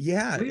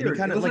 Yeah, and he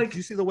kind of like,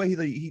 you see the way he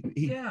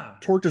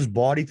torqued his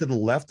body to the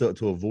left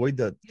to avoid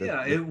that.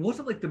 It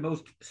wasn't like the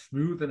most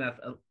smooth and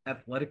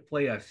athletic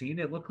play I've seen.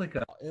 It looked like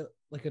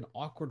an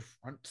awkward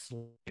front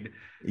slide.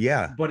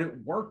 Yeah, but it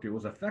worked. It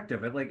was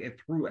effective.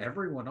 It threw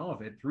everyone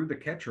off. It threw the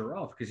catcher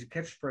off because the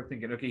catcher's probably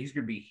thinking, okay, he's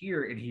going to be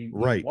here, and he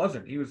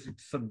wasn't. He was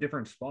some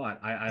different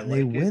spot.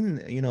 They win,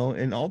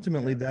 and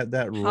ultimately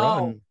that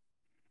run.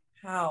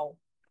 How?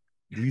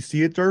 Do you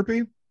see it,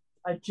 Derpy?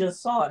 I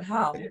just saw it.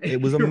 How?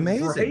 It was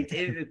amazing.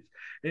 Right?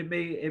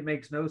 It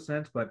makes no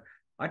sense, but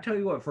I tell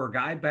you what, for a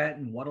guy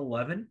batting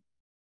 111,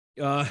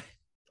 well,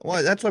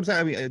 that's what I'm saying.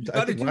 I mean,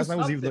 I think last night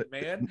was even.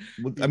 Man.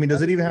 I mean,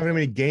 does it even have how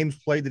many games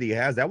played that he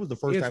has? That was the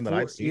first time that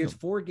I've seen him. He has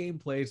 4 game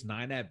plays,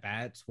 9 at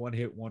bats, 1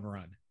 hit, 1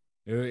 run.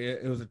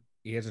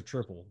 He has a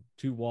triple,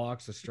 2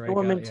 walks, a strikeout.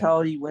 What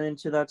mentality went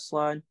into that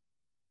slide?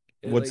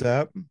 What's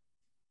that?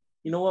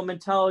 You know what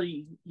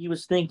mentality he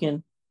was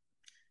thinking?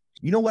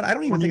 You know what? I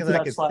don't even think that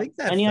I can think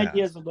that. Any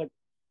ideas of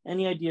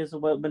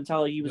what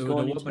mentality he was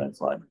going into that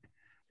slide?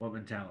 What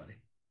mentality?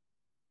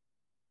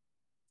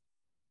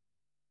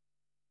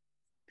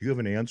 Do you have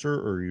an answer,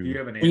 or you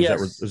have an answer?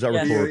 Yes. Is that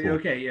rhetorical?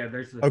 Okay, yeah.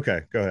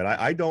 Okay, go ahead.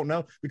 I don't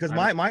know because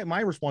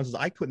my response is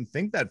I couldn't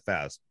think that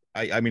fast.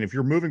 I mean, if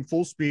you're moving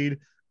full speed,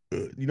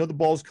 the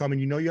ball's coming.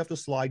 You have to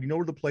slide. You know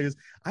where the plate is.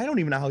 I don't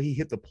even know how he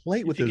hit the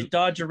plate with his. You could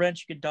dodge a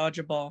wrench. You could dodge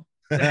a ball.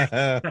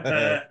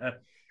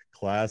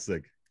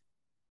 Classic.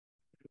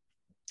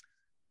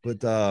 But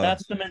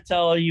that's the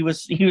mentality he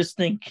was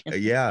thinking.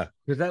 Yeah,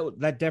 because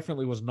that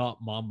definitely was not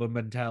Mamba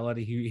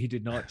mentality. He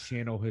did not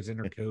channel his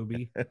inner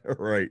Kobe.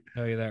 Right.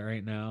 I'll tell you that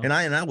right now. And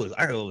I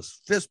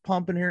was fist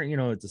pumping here,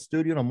 at the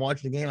studio, and I'm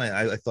watching the game.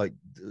 I thought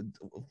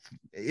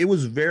it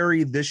was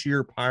very this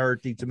year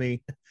Piratey to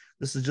me.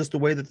 This is just the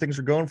way that things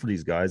are going for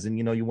these guys, and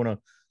you want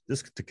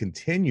this to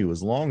continue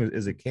as long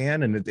as it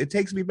can, and it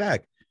takes me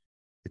back.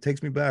 It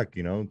takes me back,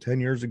 10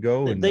 years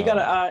ago. And they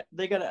gotta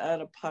add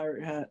a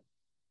pirate hat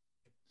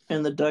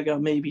in the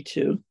dugout, maybe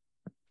too.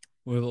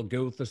 We'll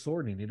go with the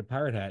sword. You need a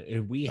pirate hat,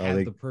 and we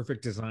have the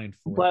perfect design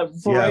for it.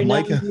 But right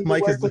Mike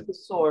is with the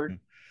sword.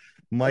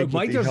 Mike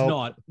does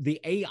not. The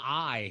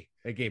AI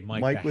that gave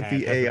Mike. Mike with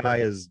the AI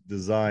has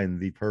designed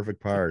the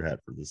perfect pirate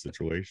hat for this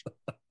situation.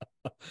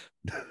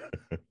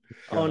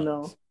 Oh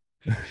no.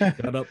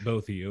 Shut up,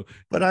 both of you.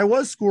 But I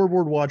was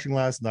scoreboard watching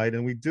last night,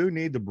 and we do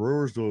need the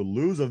Brewers to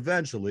lose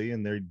eventually,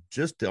 and they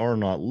just are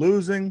not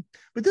losing.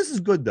 But this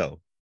is good, though.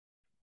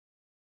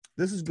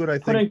 This is good, I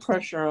think. Putting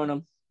pressure on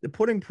them.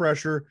 putting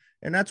pressure,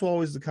 and that's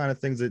always the kind of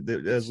things that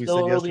as we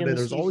said yesterday,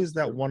 there's always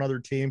that one other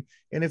team.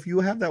 And if you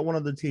have that one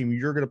other team,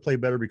 you're going to play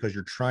better because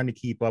you're trying to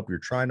keep up, you're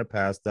trying to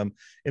pass them.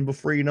 And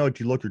before you know it,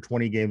 you look, you're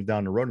 20 games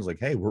down the road, and it's like,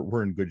 hey,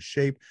 we're in good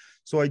shape.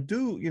 So I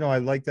do, I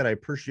like that. I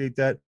appreciate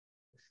that.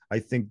 I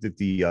think that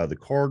the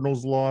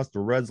Cardinals lost, the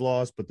Reds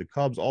lost, but the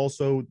Cubs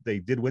also, they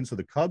did win. So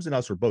the Cubs and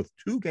us are both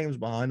 2 games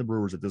behind the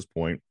Brewers at this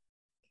point.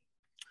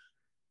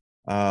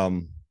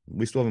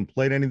 We still haven't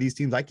played any of these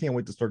teams. I can't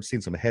wait to start seeing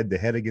some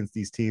head-to-head against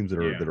these teams that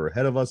are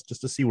ahead of us,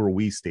 just to see where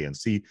we stand.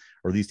 See,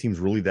 are these teams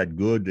really that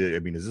good? I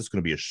mean, is this going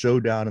to be a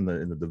showdown in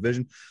the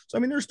division? So I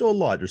mean, there's still a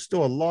lot. There's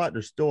still a lot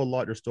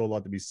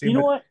to be seen. You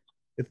know what?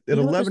 At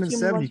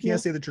 11-7, you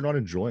can't say that you're not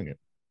enjoying it.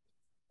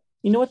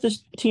 You know what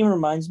this team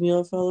reminds me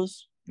of,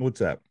 fellas? What's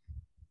that?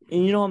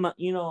 And I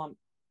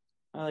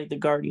like the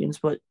Guardians,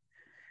 but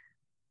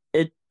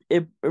it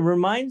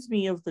reminds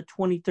me of the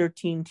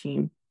 2013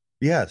 team.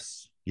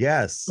 Yes.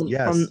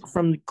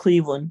 From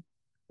Cleveland.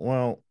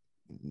 Well,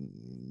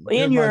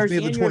 and yours,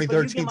 the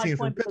 2013 team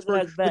from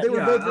Pittsburgh, but they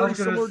were both very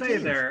similar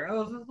teams. I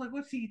was like,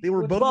 what's he? They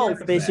were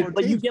both basically,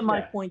 but you get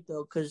my point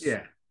though, because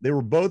they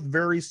were both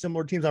very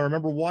similar teams. I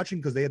remember watching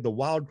because they had the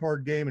wild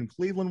card game in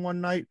Cleveland one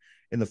night,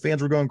 and the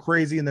fans were going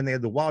crazy, and then they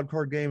had the wild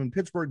card game in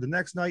Pittsburgh the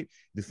next night.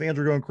 The fans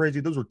were going crazy.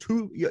 Those were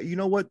two. You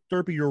know what,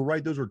 Derpy, you're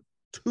right. Those were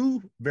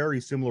 2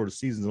 very similar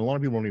seasons, and a lot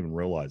of people don't even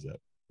realize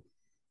that.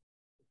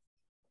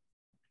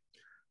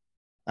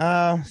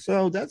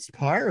 So that's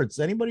Pirates.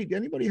 Anybody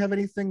have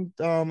anything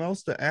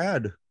else to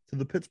add to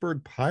the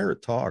Pittsburgh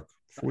Pirate talk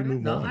before we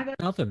move on? I got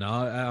nothing.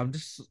 No,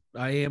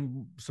 I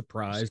am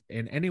surprised.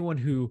 And anyone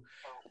who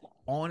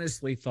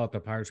honestly thought the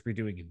Pirates would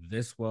be doing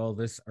this well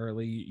this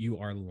early, you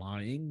are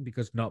lying,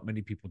 because not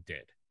many people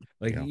did.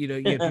 Like, you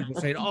have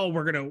people saying, "Oh,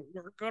 we're gonna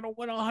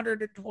win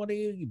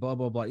 120," blah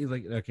blah blah. You're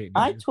like, okay,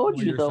 no, I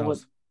told you though.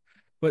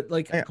 But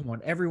like, come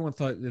on, everyone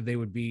thought that they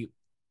would be,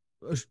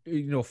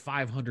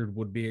 500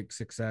 would be a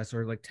success,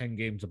 or like 10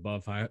 games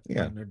above 500.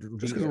 Yeah,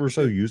 just because we're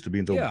so used to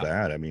being so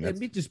bad. I mean, that's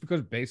just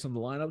because based on the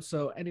lineup.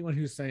 So anyone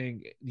who's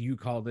saying you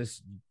call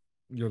this,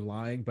 you're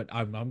lying. But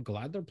I'm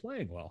glad they're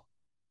playing well.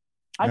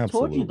 I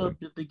told you though at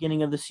the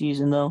beginning of the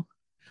season, though.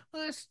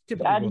 Well, that's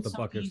typically what the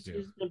Buckers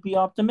do. To be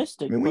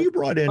optimistic. I mean, when you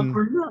brought in,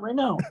 right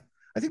now,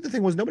 I think the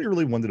thing was nobody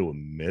really wanted to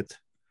admit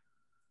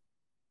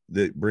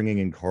that bringing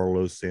in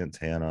Carlos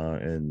Santana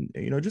and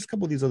just a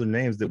couple of these other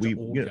names that we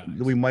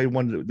might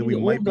want to, be a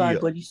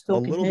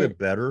little bit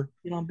better.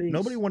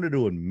 Nobody wanted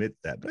to admit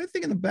that, but I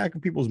think in the back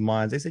of people's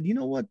minds, they said, you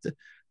know what,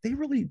 they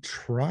really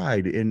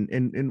tried,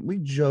 and we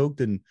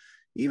joked, and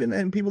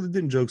people that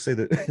didn't joke say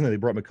that they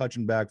brought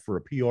McCutchen back for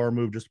a PR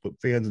move just to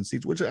put fans in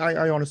seats, which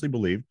I honestly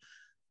believe.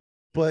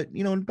 But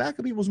in the back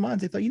of people's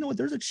minds, they thought, you know what,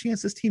 there's a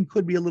chance this team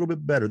could be a little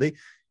bit better. They,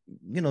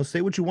 say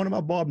what you want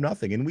about Bob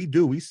Nothing, and we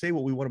do. We say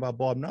what we want about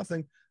Bob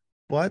Nothing.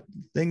 But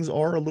things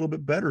are a little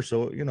bit better.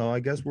 So, I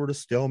guess we're at a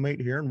stalemate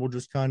here, and we'll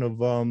just kind of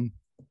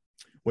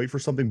wait for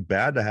something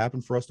bad to happen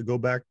for us to go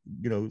back,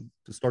 to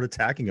start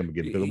attacking him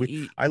again.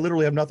 Because I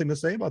literally have nothing to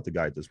say about the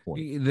guy at this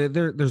point.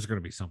 There's going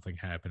to be something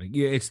happening.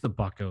 Yeah, it's the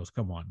Buccos.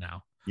 Come on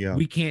now. Yeah,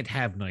 we can't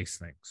have nice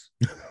things.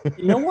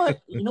 You know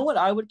what?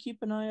 I would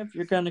keep an eye on if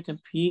you're going to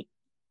compete.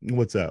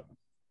 What's that?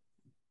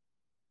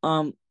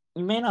 You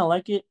may not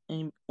like it,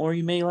 or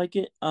you may like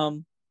it.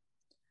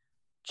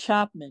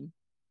 Chapman.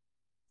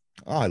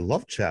 Oh, I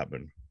love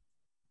Chapman.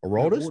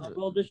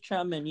 Aroldis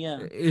Chapman, yeah.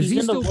 He's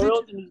in the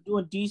world and he's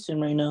doing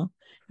decent right now.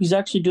 He's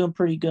actually doing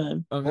pretty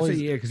good.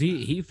 Because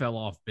he fell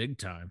off big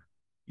time.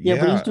 Yeah,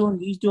 but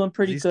he's doing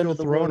pretty good. Still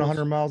throwing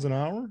 100 miles an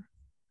hour?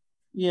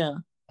 Yeah.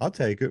 I'll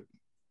take it.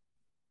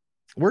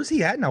 Where's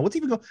he at now? What's he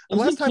even going?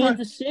 He's in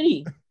Kansas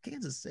City.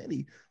 Kansas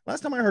City. Last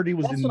time I heard he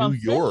was in New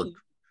York.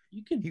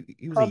 You could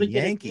he was probably a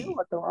Yankee. Get a deal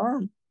at the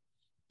arm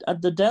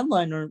at the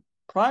deadline or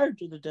prior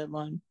to the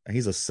deadline.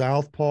 He's a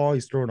southpaw.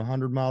 He's throwing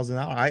 100 miles an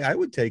hour. I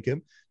would take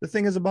him. The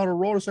thing is about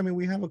Aroldis, I mean,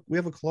 we have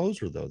a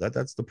closer though.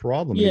 That's the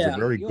problem. Yeah. He's a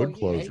very good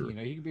closer.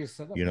 He could be a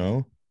setup.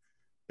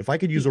 If I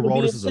could use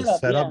Aroldis as a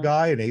setup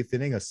guy, an 8th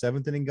inning, a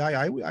 7th inning guy,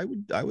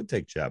 I would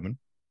take Chapman.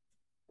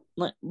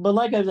 But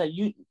like I said,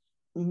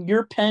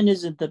 your pen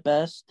isn't the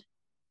best.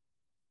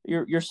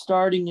 Your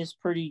starting is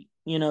pretty,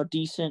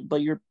 decent,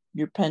 but your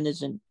pen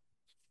isn't.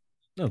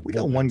 No, we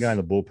got one guy in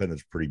the bullpen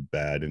that's pretty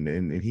bad,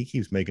 and he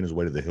keeps making his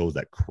way to the hills.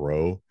 That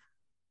Crowe,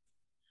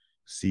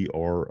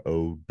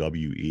 Crowe.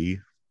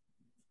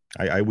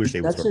 I wish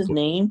they would. That's his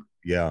name.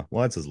 Yeah,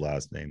 well, that's his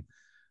last name.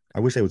 I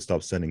wish they would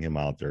stop sending him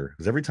out there,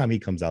 because every time he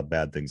comes out,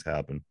 bad things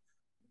happen.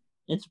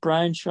 It's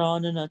Brian Shaw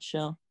in a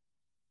nutshell.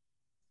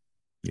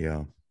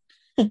 Yeah.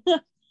 The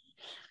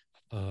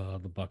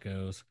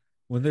Buccos.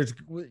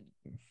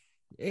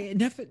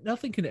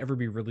 Nothing can ever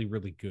be really,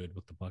 really good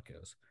with the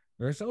Buccos.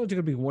 There's always going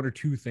to be 1 or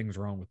 2 things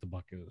wrong with the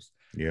Buccos.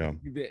 Yeah.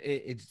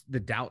 It's the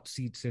doubt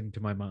seeps into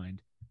my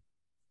mind.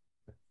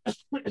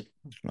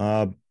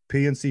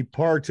 PNC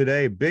Park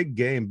today, big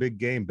game,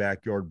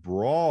 backyard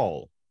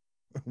brawl.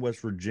 West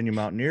Virginia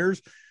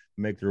Mountaineers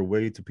make their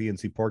way to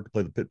PNC Park to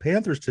play the Pitt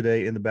Panthers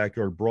today in the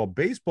backyard brawl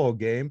baseball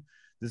game.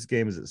 This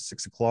game is at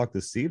 6:00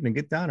 this evening.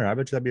 Get down there. I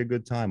bet you that'd be a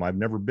good time. I've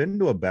never been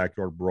to a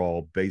backyard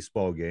brawl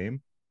baseball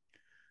game,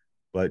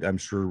 but I'm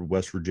sure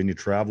West Virginia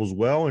travels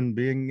well, and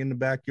being in the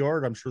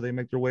backyard, I'm sure they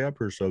make their way up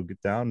here. So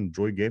get down and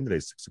enjoy game today,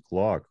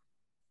 6:00.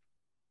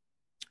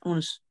 I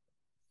want to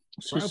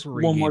just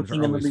Rivalry one more games are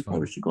thing, and then always before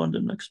fun. we should go on to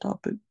the next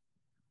topic.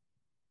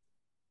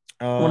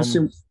 I want to say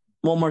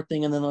one more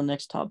thing, and then on the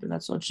next topic.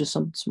 That's it's just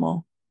something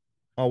small.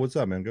 Oh, what's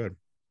up, man? Good.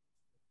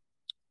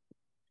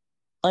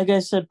 Like I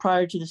said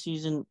prior to the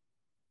season,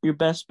 your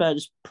best bet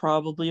is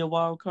probably a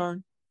wild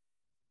card.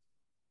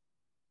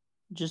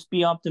 Just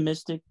be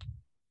optimistic.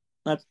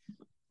 That's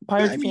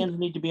Pirates fans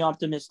need to be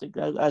optimistic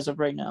as of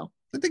right now.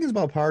 The thing is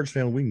about Pirates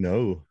fans, we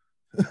know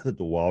that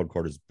the wild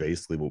card is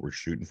basically what we're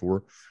shooting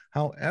for.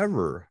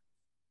 However,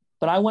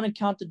 but I want to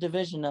count the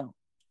division out.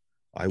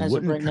 I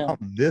wouldn't count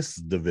this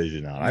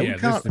division out. I would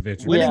count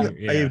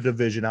winning a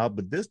division out,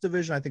 but this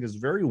division I think is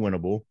very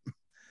winnable.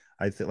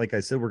 I think, like I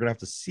said, we're gonna have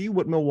to see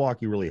what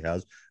Milwaukee really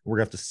has. We're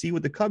gonna have to see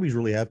what the Cubbies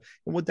really have,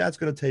 and what that's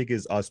gonna take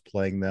is us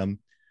playing them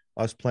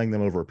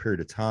over a period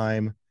of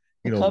time.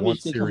 You know,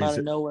 Cubbies can come out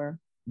of nowhere.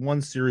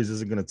 One series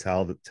isn't gonna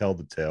tell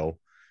the tale.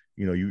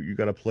 You know, you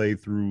got to play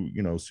through.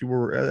 You know, see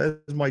where,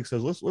 as Mike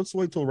says, let's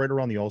wait till right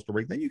around the All-Star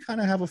break. Then you kind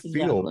of have a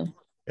feel,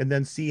 and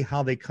then see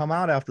how they come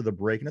out after the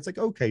break. And it's like,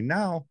 okay,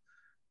 now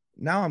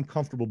I'm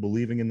comfortable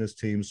believing in this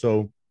team.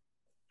 So.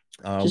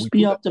 Just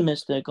be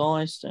optimistic. All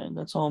I say.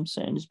 That's all I'm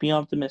saying. Just be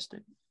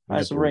optimistic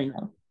as of right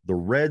now. The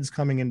Reds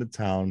coming into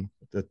town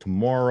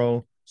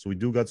tomorrow, so we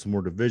do got some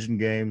more division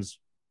games.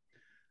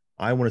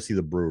 I want to see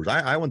the Brewers.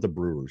 I want the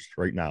Brewers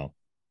right now.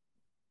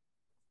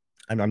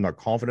 And I'm not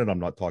confident. I'm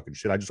not talking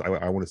shit.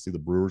 I want to see the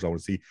Brewers. I want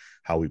to see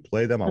how we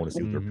play them. I want to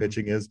see what their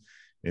pitching is,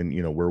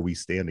 and where we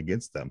stand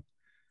against them.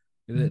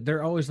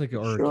 They're always like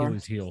our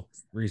Achilles heel.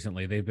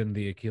 Recently, they've been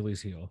the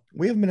Achilles heel.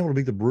 We haven't been able to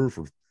beat the Brewers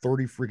for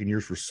 30 freaking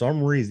years for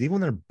some reason. Even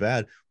when they're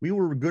bad, we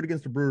were good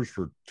against the Brewers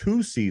for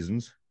 2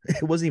 seasons.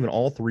 It wasn't even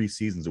all 3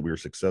 seasons that we were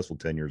successful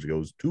 10 years ago. It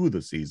was 2 of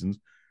the seasons.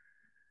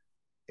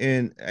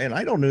 And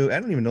I don't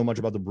even know much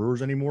about the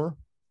Brewers anymore.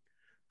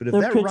 But if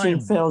their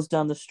pitching fails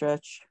down the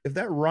stretch, if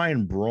that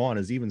Ryan Braun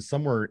is even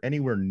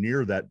anywhere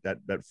near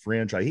that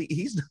franchise,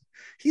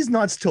 he's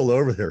not still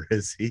over there,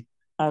 is he?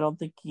 I don't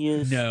think he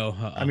is. No.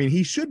 I mean,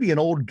 he should be an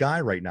old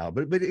guy right now.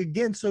 But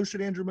again, so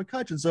should Andrew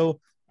McCutchen. So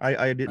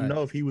I didn't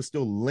know if he was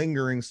still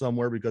lingering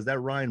somewhere, because that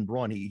Ryan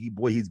Braun,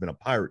 he's been a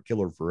pirate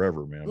killer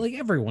forever, man. Like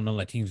everyone on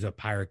that team's a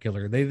pirate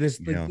killer. They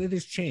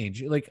just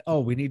change. Like, oh,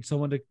 we need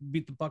someone to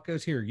beat the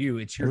Buccos here.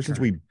 It's your turn. Since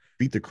we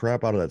beat the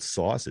crap out of that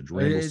sausage,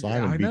 Randall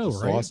Simon beat the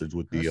sausage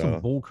with That's some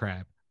bull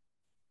crap.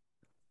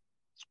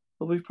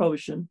 But we probably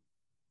shouldn't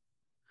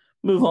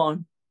move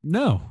on.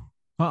 No,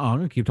 I'm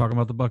gonna keep talking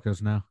about the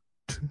Buccos now.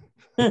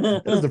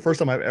 That is the first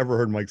time I've ever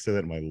heard Mike say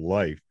that in my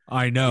life.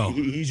 I know.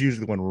 He's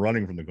usually the one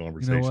running from the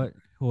conversation. You know what?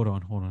 Hold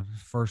on.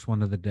 First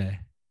one of the day.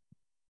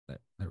 There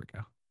we go.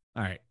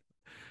 All right.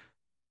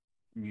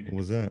 What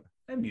was that?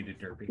 I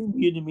muted Derpy. You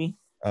muted me.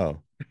 Oh.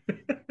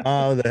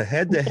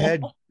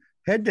 The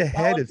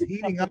head-to-head is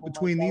heating up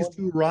between these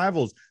 2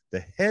 rivals.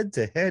 The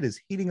head-to-head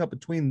is heating up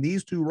between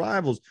these 2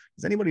 rivals.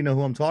 Does anybody know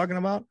who I'm talking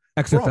about?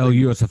 XFL,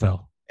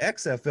 USFL.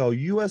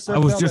 XFL, USFL. I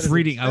was just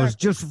reading. I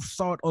just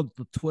saw it on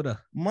the Twitter.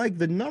 Mike,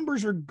 the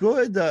numbers are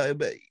good.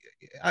 But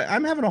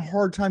I'm having a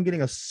hard time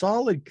getting a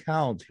solid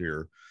count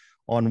here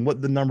on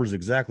what the numbers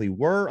exactly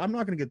were. I'm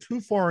not going to get too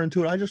far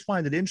into it. I just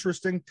find it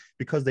interesting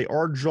because they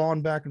are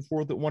jawing back and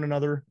forth at one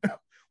another.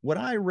 What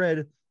I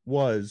read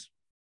was,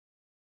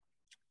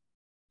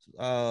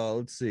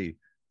 let's see,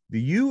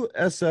 the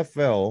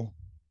USFL,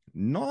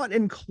 not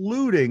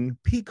including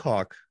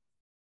Peacock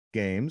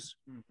games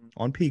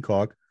on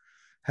Peacock,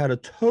 had a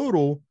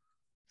total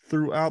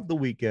throughout the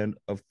weekend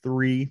of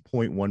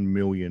 3.1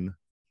 million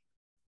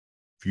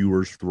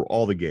viewers through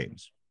all the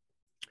games.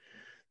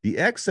 The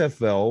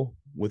XFL,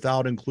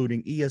 without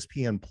including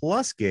ESPN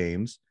Plus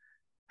games,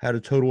 had a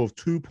total of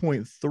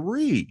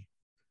 2.3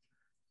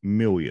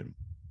 million.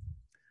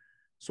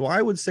 So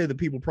I would say that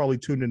people probably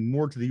tuned in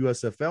more to the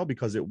USFL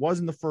because it was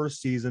in the first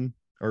season,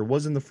 or it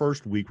was in the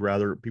first week,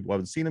 rather. People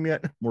haven't seen them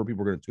yet. More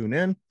people are going to tune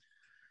in.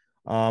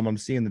 I'm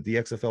seeing that the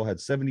XFL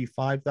had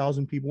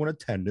 75,000 people in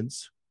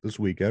attendance this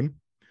weekend.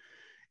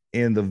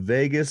 And the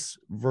Vegas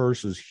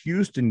versus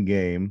Houston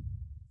game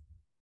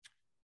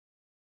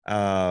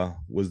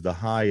was the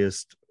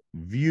highest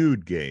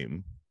viewed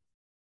game.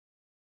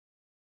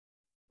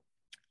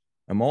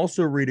 I'm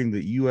also reading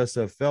that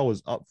USFL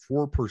is up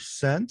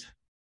 4%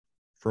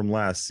 from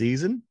last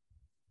season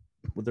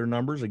with their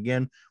numbers.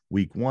 Again,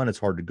 week 1, it's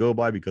hard to go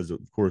by because,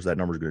 of course, that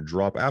number is going to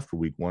drop after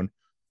week 1.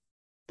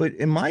 But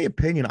in my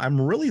opinion,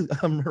 I'm really,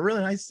 I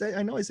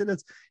know I said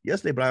this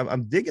yesterday, but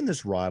I'm digging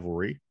this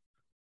rivalry.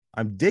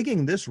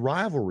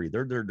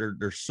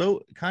 They're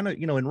so kind of,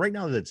 and right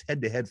now that it's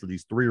head to head for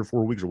these 3 or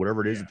 4 weeks or whatever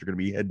it is that you're going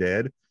to be head to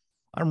head.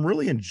 I'm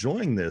really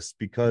enjoying this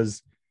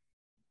because,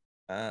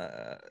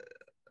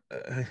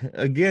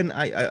 again,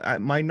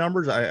 my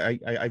numbers,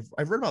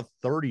 I've read about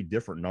 30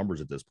 different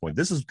numbers at this point.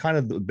 This is kind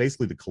of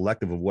basically the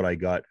collective of what I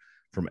got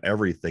from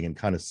everything and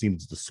kind of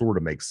seems to sort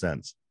of make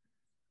sense.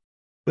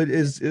 But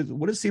is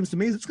what it seems to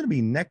me is it's going to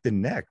be neck to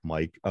neck,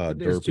 Mike.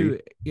 It is Derpy. too.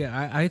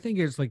 Yeah, I think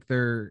it's like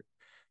there's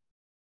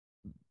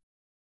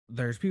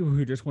people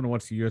who just want to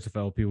watch the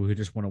USFL, people who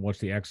just want to watch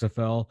the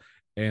XFL,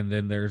 and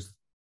then there's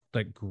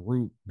like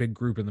big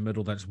group in the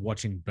middle that's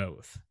watching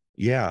both.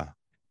 Yeah,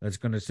 That's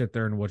going to sit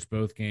there and watch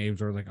both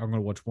games, or like I'm going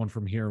to watch one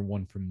from here and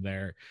one from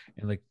there,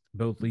 and like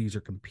both leagues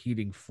are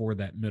competing for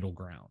that middle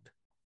ground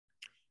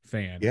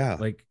fan. Yeah.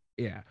 Like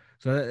yeah.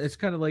 So it's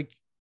kind of like,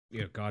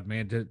 God,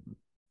 man,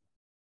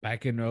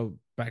 back in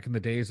the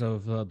days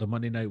of the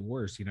Monday Night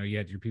Wars, you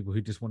had your people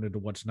who just wanted to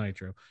watch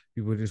Nitro,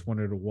 people who just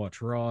wanted to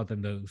watch Raw,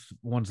 then those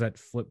ones that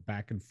flip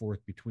back and forth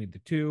between the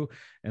two,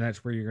 and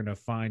that's where you're going to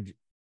find,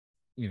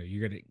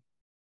 you're going to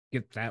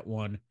get that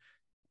one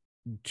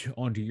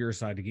onto your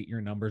side to get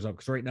your numbers up,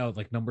 because right now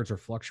like numbers are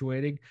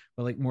fluctuating,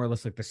 but like more or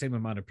less like the same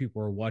amount of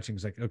people are watching.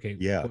 It's like, okay,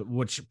 yeah,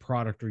 which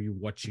product are you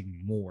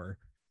watching more?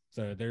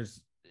 So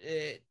there's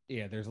a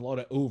lot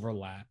of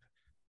overlap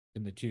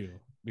in the two,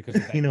 because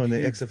of that and the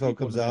huge XFL people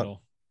comes in the out,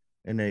 middle.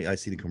 and I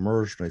see the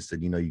commercial, and I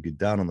said, you get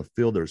down on the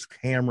field, there's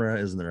camera,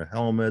 isn't there,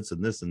 helmets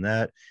and this and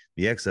that.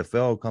 The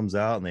XFL comes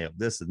out and they have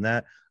this and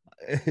that.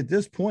 At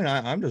this point,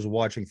 I'm just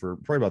watching for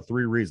probably about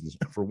 3 reasons.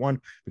 For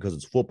one, because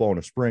it's football in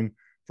the spring.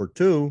 For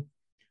two,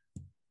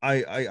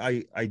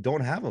 I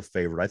don't have a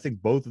favorite. I think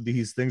both of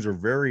these entities are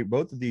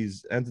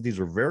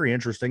very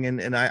interesting,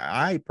 and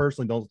I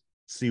personally don't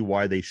see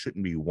why they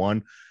shouldn't be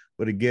one.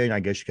 But again, I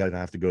guess you kind of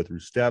have to go through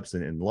steps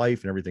in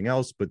life and everything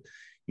else. But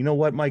you know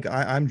what, Mike?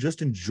 I'm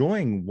just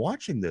enjoying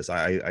watching this.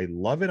 I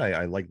love it.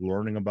 I like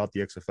learning about the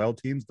XFL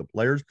teams, the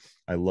players.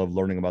 I love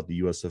learning about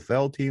the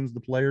USFL teams, the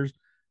players.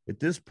 At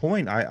this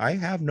point, I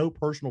have no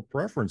personal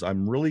preference.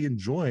 I'm really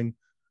enjoying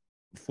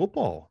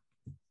football.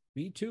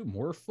 Me too.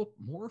 More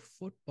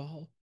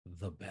football,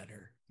 the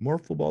better. More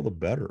football, the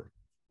better.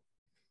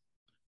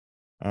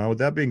 With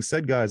that being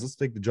said, guys, let's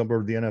take the jump over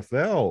to the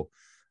NFL.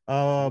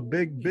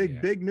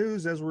 Big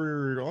news as we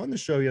were on the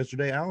show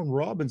yesterday. Allen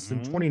Robinson,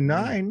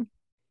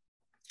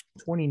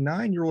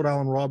 29-year-old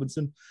Allen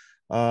Robinson,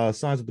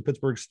 signs with the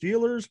Pittsburgh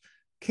Steelers.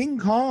 King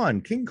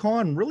Khan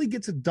really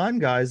gets it done,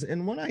 guys.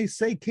 And when I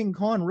say King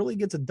Khan really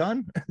gets it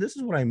done, this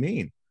is what I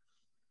mean.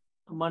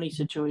 A money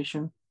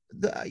situation.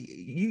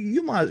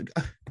 You might.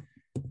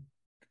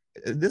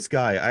 This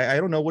guy,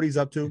 I don't know what he's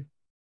up to.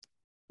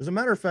 As a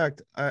matter of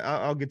fact,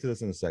 I'll get to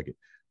this in a second.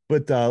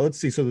 But let's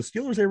see. So the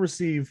Steelers, they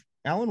receive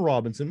Allen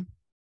Robinson,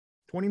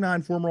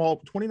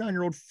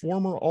 29-year-old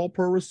former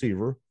All-Pro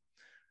receiver,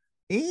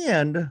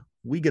 and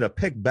we get a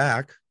pick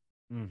back,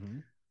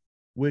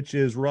 which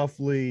is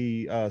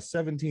roughly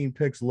 17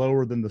 picks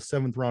lower than the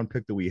 7th round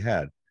pick that we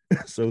had.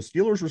 So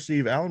Steelers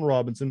receive Allen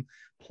Robinson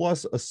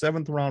plus a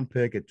 7th round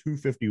pick at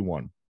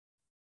 251.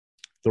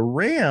 The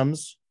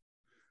Rams,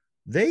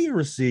 they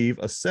receive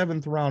a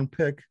 7th round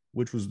pick,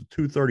 which was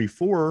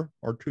 234,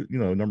 or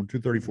number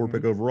 234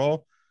 pick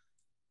overall.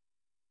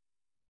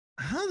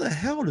 How the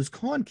hell does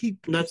Khan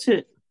keep? That's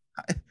it.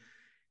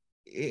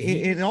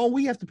 And all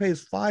we have to pay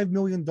is $5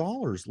 million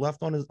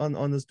left on his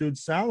on this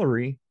dude's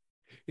salary.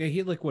 Yeah, he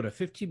had like what, a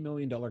 $15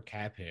 million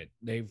cap hit.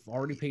 They've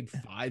already paid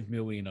 $5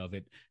 million of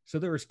it. So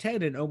there was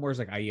 10, and Omar's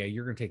like, yeah,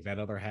 you're gonna take that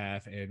other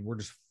half, and we're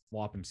just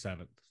flopping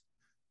 7th.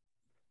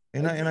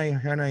 And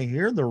I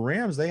hear the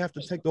Rams, they have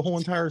to take the whole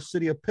entire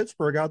city of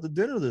Pittsburgh out to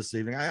dinner this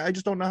evening. I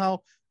just don't know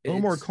how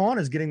Omar Khan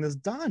is getting this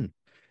done.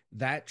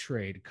 That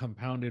trade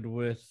compounded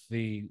with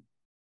the,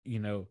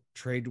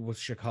 trade with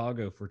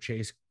Chicago for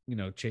Chase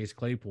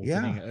Claypool,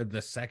 getting the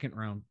 2nd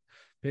round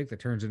pick that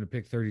turns into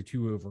pick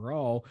 32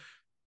 overall.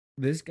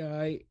 This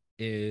guy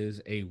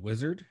is a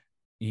wizard.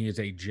 He is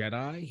a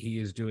Jedi. He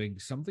is doing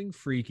something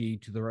freaky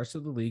to the rest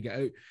of the league.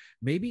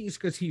 Maybe it's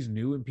because he's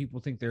new and people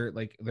think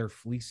they're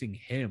fleecing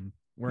him,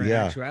 where in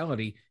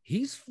actuality,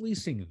 he's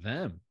fleecing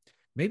them.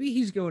 Maybe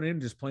he's going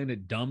in just playing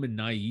it dumb and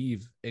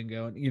naive and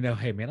going,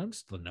 hey, man, I'm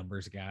just the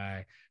numbers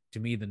guy. To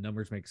me, the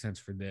numbers make sense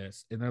for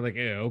this. And they're like,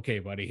 yeah, okay,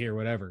 buddy, here,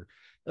 whatever.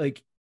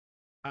 Like,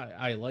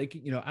 I like,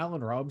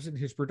 Allen Robinson,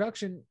 his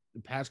production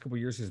the past couple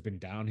of years has been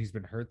down. He's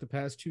been hurt the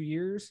past 2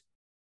 years.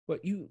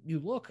 But you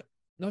look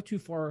not too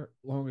far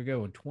long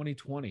ago in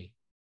 2020,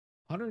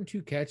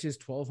 102 catches,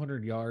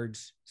 1,200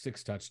 yards,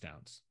 6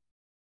 touchdowns.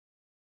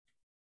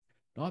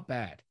 Not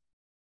bad.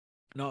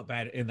 Not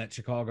bad in that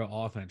Chicago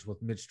offense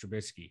with Mitch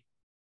Trubisky.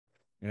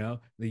 The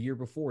year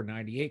before,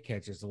 98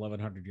 catches,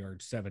 1,100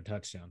 yards, 7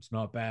 touchdowns.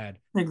 Not bad.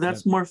 I think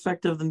that's more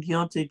effective than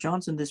Deontay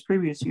Johnson this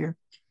previous year.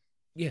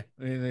 Yeah,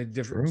 and the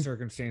different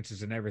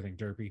circumstances and everything,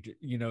 Derpy.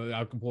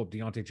 I can pull up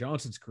Deontay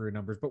Johnson's career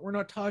numbers, but we're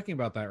not talking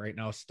about that right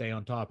now. Stay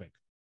on topic.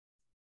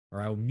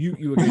 Or I'll mute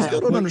you again. I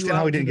still don't understand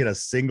how he didn't get a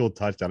single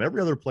touchdown.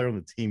 Every other player on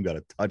the team got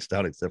a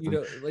touchdown except for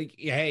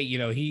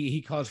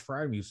he caused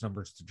Fryermuth's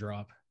numbers to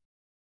drop.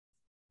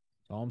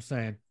 That's all I'm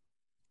saying.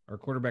 Our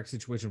quarterback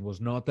situation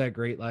was not that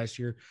great last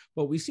year,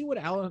 but we see what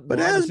Allen. But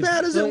as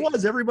bad as it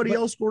was, everybody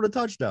else scored a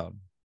touchdown.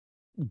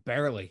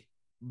 Barely.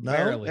 No,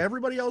 Barely.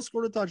 everybody else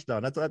scored a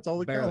touchdown. That's all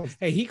that Barely. counts.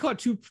 Hey, he caught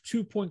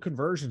two-point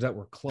conversions that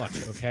were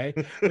clutch. Okay,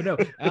 but no,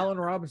 Allen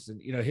Robinson.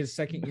 His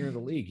second year in the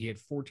league, he had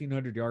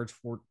 1,400 yards,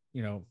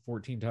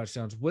 14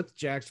 touchdowns with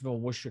Jacksonville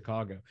and with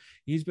Chicago.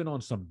 He's been on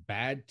some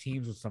bad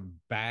teams with some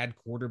bad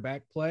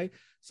quarterback play.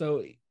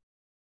 So,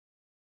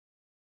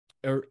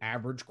 or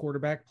average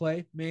quarterback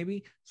play,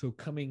 maybe. So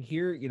coming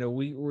here,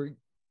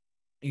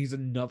 he's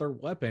another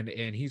weapon,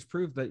 and he's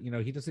proved that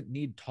he doesn't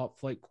need top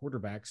flight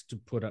quarterbacks to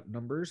put up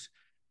numbers.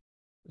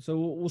 So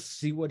we'll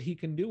see what he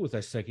can do with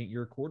a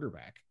second-year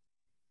quarterback.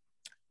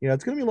 Yeah,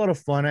 it's going to be a lot of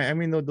fun. I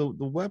mean, the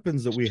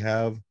weapons that we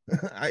have,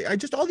 I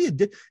just all the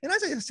and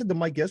as I said to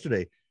Mike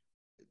yesterday,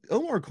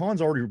 Omar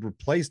Khan's already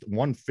replaced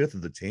 1/5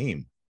 of the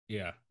team.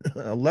 Yeah,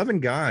 11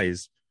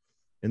 guys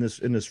in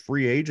this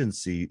free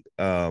agency.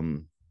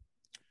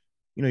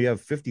 You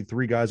have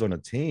 53 guys on a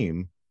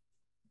team.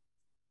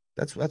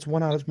 That's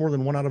one out. That's more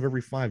than one out of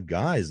every 5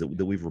 guys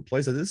that we've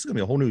replaced. This is going to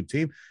be a whole new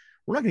team.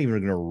 We're not even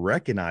going to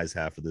recognize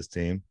half of this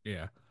team.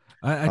 Yeah.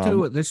 I tell you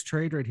what, this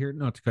trade right here,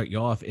 not to cut you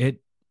off,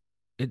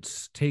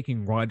 it's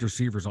taking wide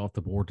receivers off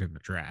the board in the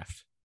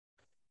draft.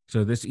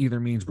 So this either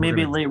means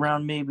maybe late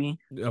round, maybe.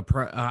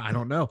 I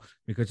don't know,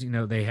 because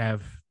they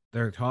have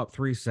their top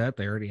 3 set.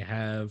 They already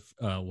have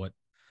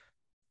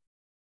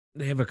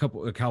they have a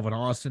couple of Calvin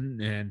Austin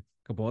and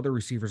a couple other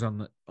receivers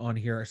on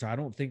here. So I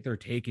don't think they're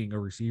taking a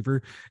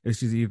receiver.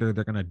 This is either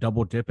they're going to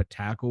double dip a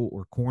tackle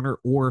or corner,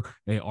 or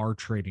they are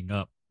trading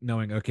up,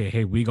 knowing, okay,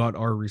 hey, we got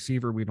our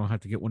receiver. We don't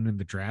have to get one in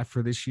the draft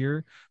for this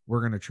year. We're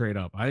going to trade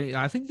up.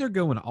 I think they're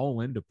going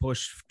all in to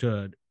push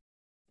to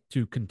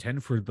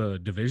contend for the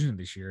division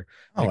this year.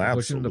 Absolutely.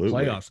 Pushing the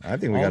playoffs. I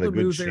think we got a good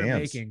moves chance. They're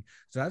making.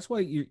 So that's why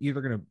you're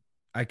either going to,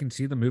 I can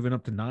see them moving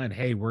up to 9.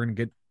 Hey, we're going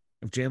to get,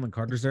 if Jalen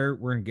Carter's there,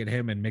 we're going to get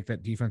him and make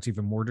that defense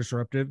even more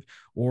disruptive.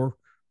 Or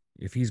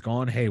if he's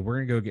gone, hey, we're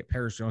going to go get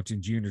Paris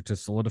Johnson Jr. to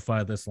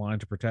solidify this line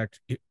to protect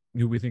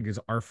who we think is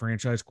our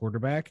franchise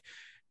quarterback.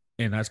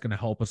 And that's going to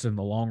help us in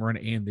the long run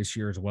and this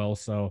year as well.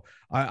 So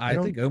I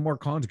think Omar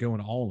Khan's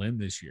going all in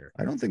this year.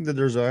 I don't think that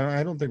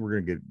I don't think we're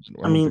going to get,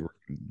 I don't think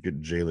we're going to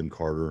get Jalen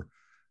Carter.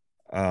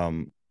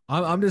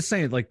 I'm just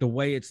saying, like, the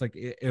way it's like,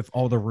 if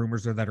all the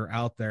rumors that are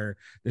out there,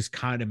 this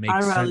kind of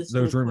makes sense.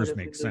 Those rumors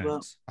make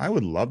sense. I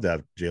would love to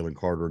have Jalen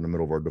Carter in the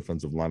middle of our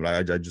defensive line,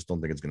 but I just don't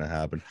think it's going to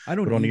happen. I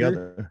don't. But on the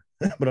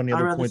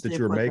other point that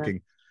you were making,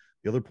 there.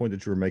 the other point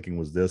that you were making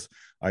was this.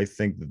 I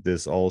think that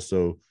this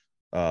also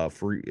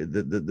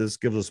this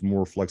gives us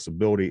more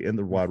flexibility in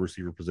the wide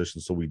receiver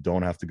position, so we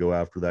don't have to go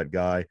after that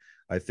guy.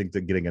 I think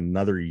that getting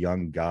another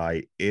young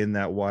guy in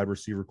that wide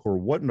receiver core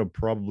wouldn't have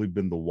probably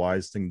been the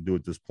wise thing to do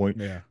at this point.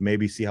 Yeah.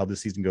 Maybe see how this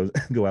season goes,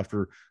 go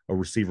after a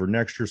receiver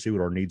next year, see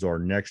what our needs are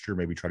next year,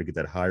 maybe try to get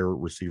that higher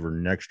receiver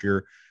next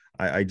year.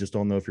 I just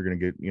don't know if you're going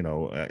to get,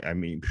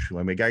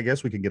 I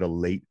guess we could get a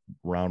late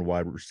round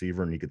wide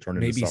receiver and you could turn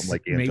into something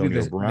like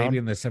Antonio Brown. Maybe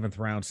in the 7th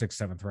round,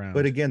 7th round.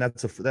 But again,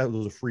 that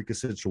was a freakish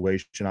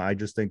situation. I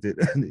just think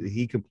that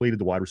he completed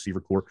the wide receiver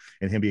core,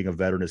 and him being a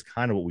veteran is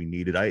kind of what we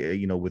needed.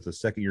 With a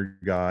second-year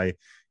guy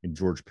in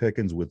George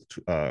Pickens, with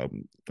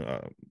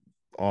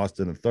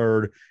Austin a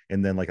third,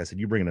 and then, like I said,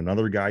 you bring in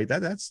another guy.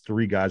 That's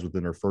 3 guys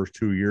within their first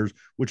 2 years,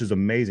 which is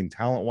amazing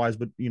talent-wise.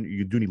 But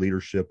you do need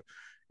leadership,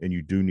 and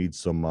you do need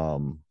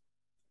some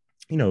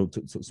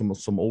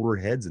some older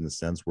heads, in the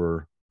sense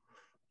where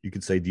you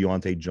could say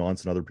Deontay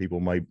Johnson, other people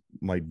might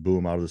boo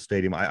him out of the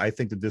stadium. I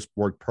think that this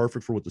worked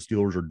perfect for what the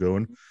Steelers are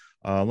doing.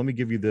 Let me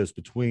give you this.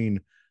 Between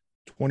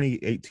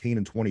 2018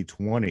 and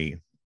 2020,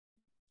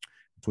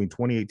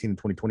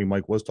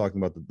 Mike was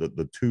talking about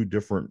the 2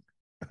 different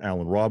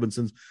Allen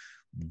Robinsons.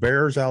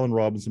 Bears Allen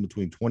Robinson,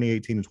 between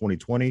 2018 and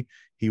 2020,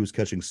 he was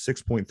catching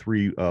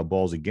 6.3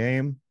 balls a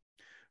game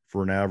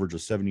for an average of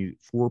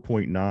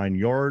 74.9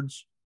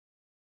 yards.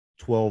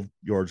 12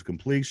 yards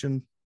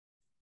completion,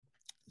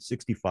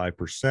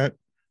 65%,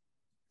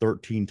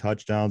 13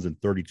 touchdowns in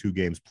 32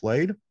 games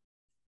played.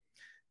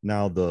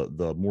 Now,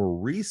 the more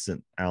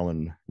recent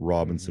Allen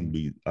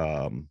Robinson,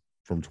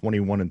 from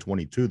 21 and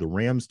 22, the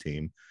Rams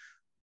team,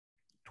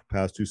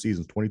 past 2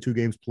 seasons, 22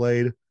 games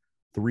played,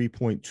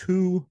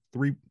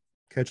 3.23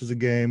 catches a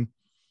game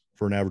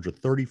for an average of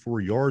 34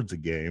 yards a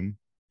game,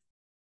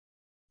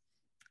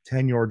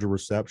 10 yards of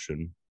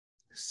reception,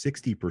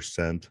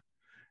 60%,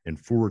 and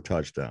 4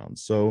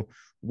 touchdowns. So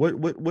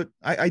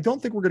I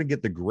don't think we're going to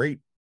get the great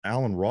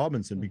Allen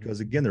Robinson, because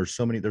again, there's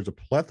a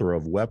plethora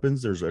of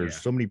weapons. There's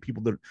so many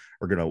people that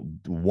are going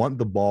to want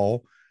the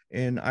ball.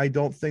 And I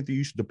don't think that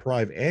you should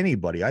deprive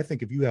anybody. I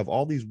think if you have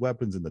all these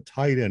weapons in the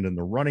tight end and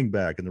the running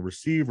back and the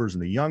receivers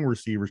and the young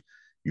receivers,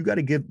 you got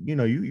to give,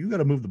 you got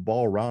to move the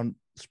ball around,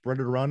 spread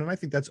it around. And I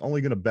think that's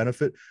only going to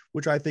benefit,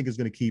 which I think is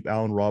going to keep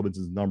Allen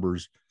Robinson's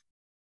numbers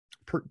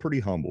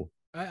pretty humble.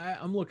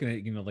 I'm looking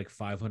at, like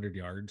 500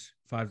 yards,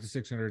 500 to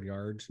 600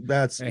 yards.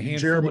 That's a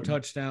handful of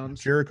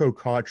touchdowns. Jericho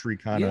Cotchery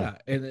kind of.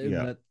 Yeah.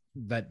 And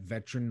that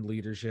veteran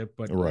leadership,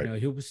 but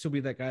he'll still be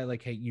that guy.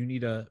 Like, hey, you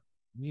need to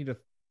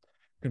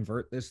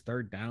convert this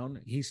 3rd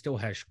down. He still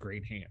has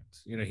great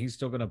hands. He's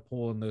still going to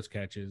pull in those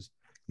catches.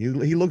 He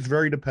looks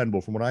very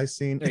dependable from what I've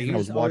seen. Yeah, And I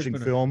was he's always watching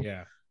been film.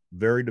 yeah.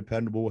 Very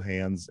dependable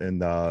hands,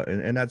 and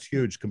that's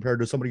huge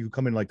compared to somebody who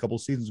come in like a couple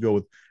seasons ago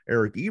with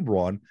Eric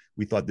Ebron.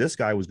 We thought this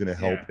guy was going to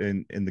help, Yeah.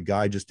 and the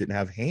guy just didn't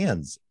have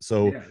hands.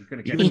 So Yeah,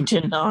 you're gonna He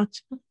did not.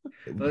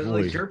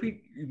 like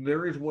Derpy.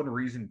 There is one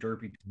reason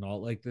Derpy. Not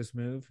like this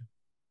move.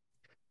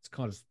 It's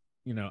because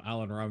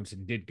Allen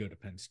Robinson did go to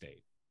Penn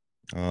State.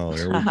 Oh,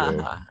 there we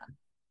go.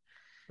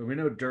 But we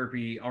know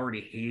Derpy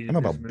already hated. I'm this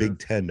about move. Big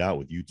Ten out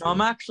with you two. No,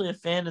 I'm actually a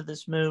fan of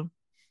this move.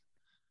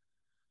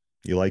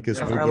 You like this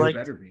Yeah, move? I you like-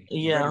 better be.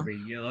 yeah. Better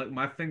be. Yeah, like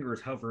my finger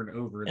is hovering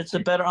over. It's a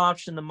better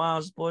option than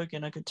Miles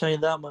Boykin, I can tell you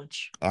that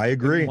much. I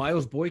agree.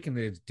 Miles Boykin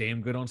is damn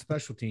good on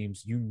special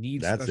teams. You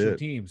need That's special it.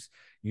 teams.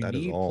 You That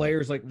is need all.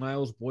 players like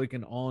Miles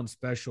Boykin on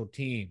special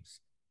teams.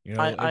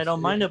 I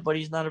don't mind it, but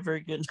he's not a very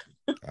good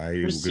I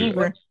agree.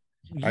 receiver.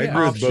 I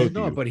agree with both of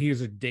you. But he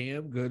is a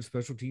damn good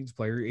special teams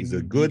player. and He's you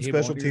a good need him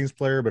special on your- teams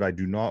player, but I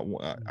do not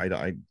want.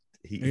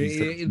 He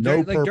serves Like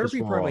no purpose Derpy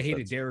for probably offense.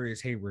 hated Darius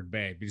Hayward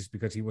Bay just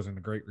because he wasn't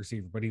a great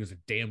receiver, but he was a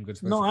damn good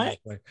No, special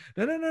teams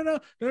player.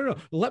 No.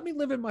 Let me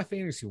live in my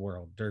fantasy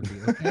world,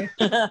 Derpy. Okay.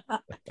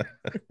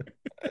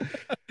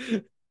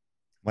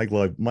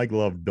 Mike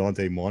loved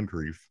Dante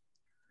Moncrief.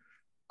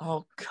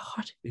 Oh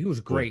God, He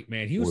was great,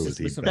 man. He was Boy, just was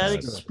he missing bad.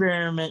 that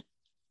experiment.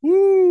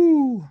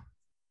 Woo!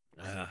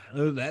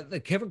 that the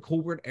Kevin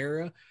Colbert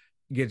era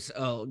gets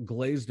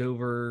glazed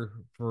over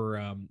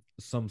for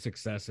some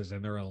successes,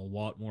 and there are a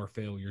lot more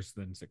failures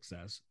than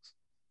successes,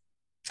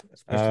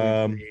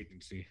 especially in free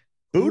agency.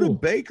 Buda Ooh.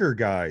 Baker,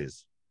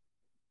 guys.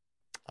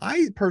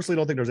 I personally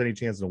don't think there's any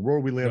chance in the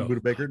world we land No,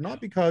 Buda Baker, God, not no.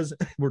 because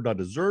we're not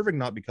deserving,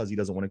 not because he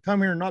doesn't want to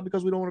come here, not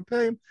because we don't want to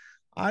pay him.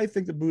 I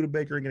think that Buda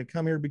Baker ain't going to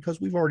come here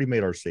because we've already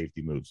made our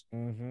safety moves.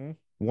 Mm-hmm.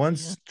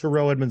 Once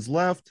Terrell Edmonds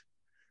left,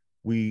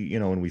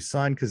 when we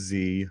signed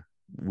Kazee,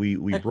 we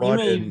Heck, brought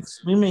in.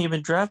 we may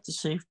even draft the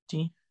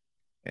safety.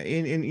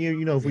 And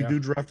if we Yeah. do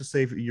draft a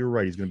safety, you're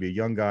right. He's going to be a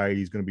young guy.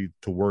 He's going to be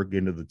to work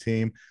into the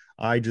team.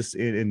 I just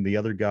in the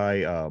other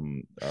guy,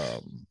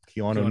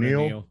 Keanu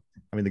Neal.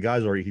 I mean, the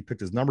guy's already, he picked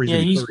his number. He's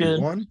going to be He's good.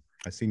 31.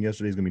 I seen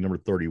yesterday he's going to be number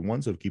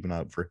 31, so keep an eye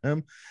out for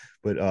him.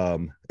 But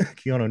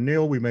Keanu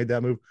Neal, we made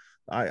that move.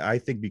 I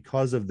think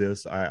because of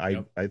this,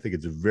 I think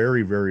it's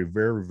very, very,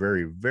 very,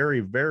 very, very,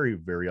 very,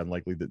 very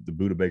unlikely that the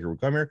Buda Baker will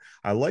come here.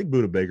 I like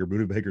Buda Baker.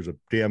 Buda Baker's a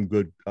damn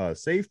good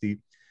safety.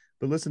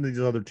 But listen to these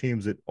other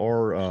teams that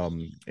are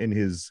in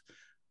his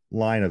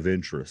line of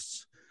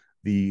interests.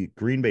 The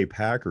Green Bay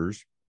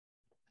Packers,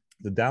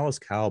 the Dallas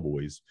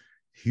Cowboys,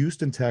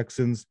 Houston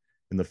Texans,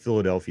 and the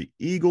Philadelphia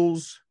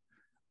Eagles.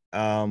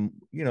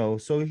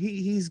 So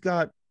he's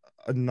got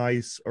a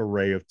nice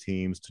array of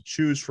teams to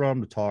choose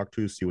from, to talk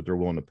to, see what they're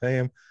willing to pay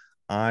him.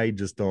 I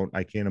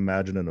can't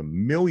imagine in a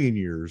million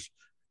years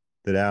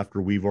that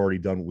after we've already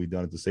done what we've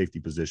done at the safety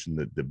position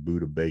that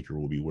Buda Baker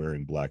will be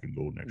wearing black and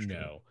gold next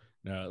year.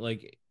 No,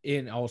 like,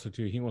 and also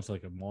too, he wants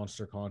like a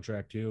monster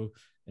contract too,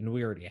 and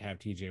we already have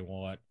TJ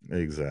Watt,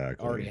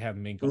 Exactly. already have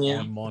Minka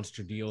on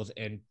monster deals,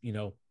 and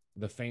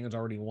the fans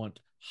already want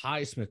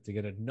Highsmith to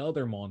get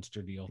another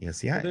monster deal. Yeah,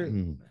 see, I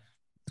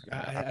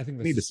I think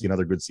need to see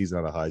another good season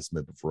out of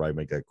Highsmith before I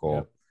make that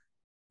call.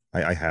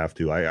 I have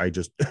to. I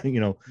just,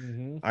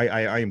 Mm-hmm.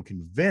 I am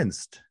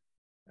convinced,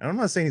 and I'm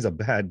not saying he's a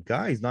bad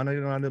guy. He's not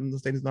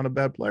saying he's not a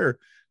bad player,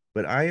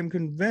 but I am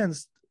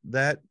convinced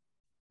that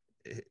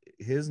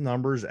his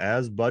numbers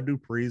as Bud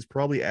Dupree's,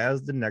 probably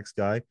as the next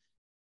guy,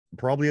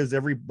 probably as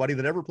everybody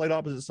that ever played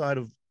opposite side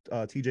of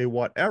TJ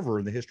Watt ever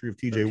in the history of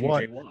TJ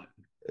Watt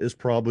is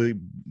probably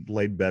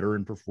played better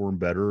and performed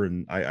better.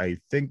 And I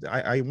think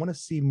I want to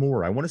see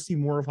more. I want to see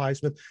more of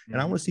Highsmith,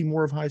 and I want to see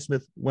more of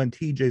Highsmith when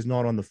TJ's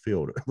not on the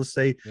field. Let's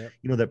say,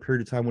 that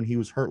period of time when he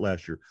was hurt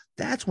last year.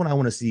 That's when I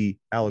want to see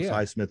Alex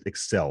Highsmith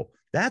excel.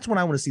 That's when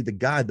I want to see the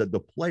guy, the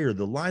player,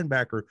 the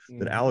linebacker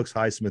that Alex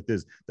Highsmith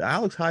is. The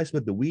Alex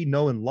Highsmith that we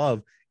know and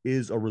love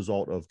is a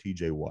result of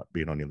TJ Watt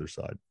being on the other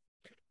side.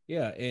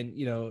 Yeah, and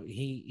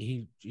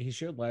he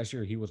showed last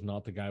year he was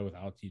not the guy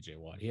without TJ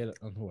Watt. He had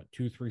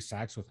 2-3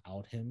 sacks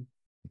without him.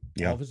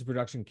 Yeah. All of his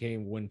production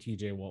came when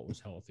TJ Watt was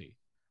healthy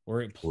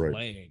or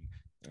playing.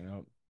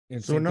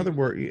 And so in other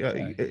words,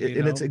 and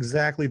it's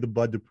exactly the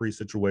Bud Dupree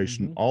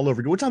situation all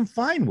over, which I'm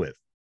fine with.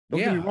 Don't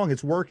get me wrong,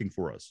 it's working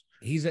for us.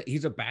 He's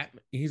a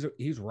Batman.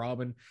 He's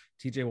Robin.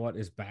 TJ Watt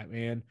is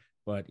Batman,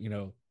 but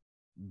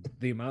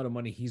the amount of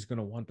money he's going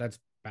to want, that's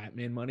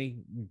Batman money.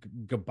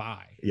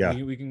 Goodbye. Yeah,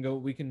 we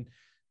can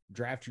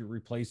draft your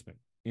replacement.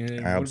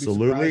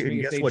 Absolutely.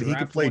 And guess what? He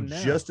could play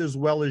just as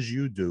well as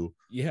you do.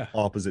 Yeah.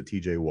 Opposite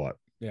TJ Watt.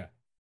 Yeah.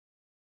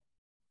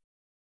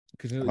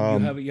 Because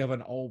you have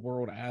an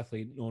all-world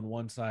athlete on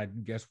one side,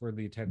 and guess where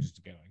the attention's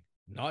going?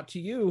 Not to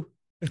you.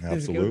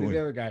 Absolutely. To the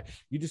other guy.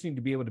 You just need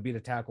to be able to beat a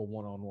tackle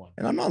one-on-one.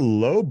 And I'm not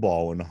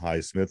lowballing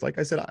Highsmith. Like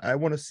I said, I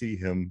want to see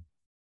him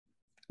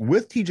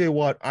with TJ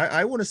Watt.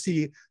 I want to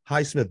see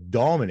Highsmith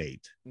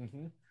dominate.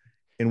 Mm-hmm.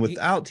 And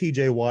without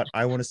TJ Watt,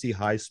 I want to see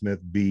Highsmith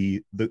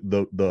be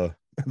the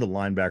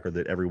linebacker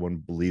that everyone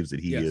believes that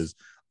he is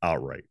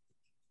outright.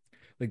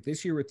 Like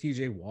this year with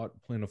TJ Watt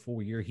playing a full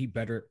year, he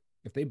better,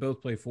 if they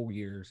both play full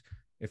years,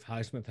 if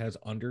Highsmith has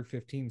under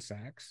 15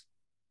 sacks,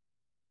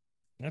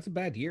 that's a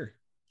bad year.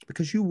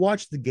 Because you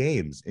watch the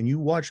games and you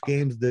watch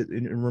games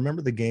and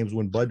remember the games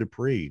when Bud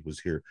Dupree was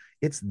here.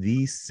 It's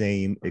the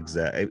same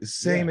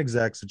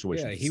exact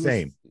situation.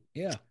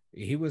 Yeah,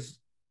 he was.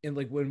 And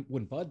like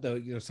when Bud,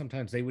 though,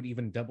 sometimes they would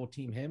even double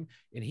team him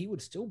and he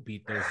would still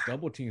beat those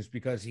double teams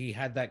because he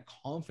had that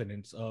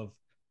confidence of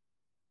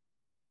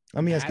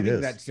Let me ask you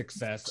this. that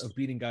success of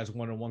beating guys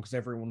one-on-one because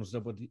everyone was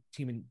double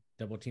teaming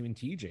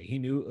TJ. He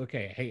knew,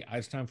 okay, hey,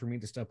 it's time for me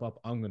to step up.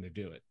 I'm going to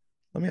do it.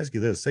 Let me ask you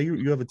this. Say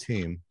you have a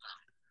team,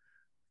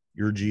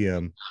 you're a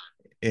GM,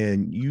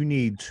 and you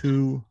need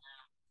 2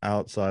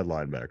 outside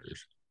linebackers.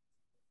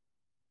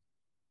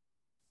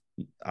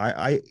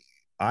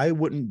 I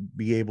wouldn't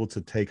be able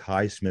to take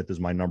Highsmith as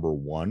my number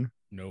 1.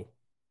 No.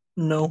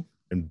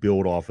 And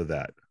build off of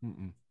that.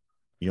 Mm-mm.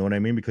 You know what I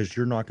mean? Because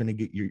you're not going to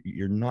get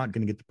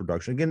the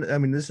production. Again, I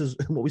mean, this is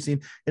what we've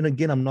seen. And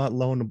again, I'm not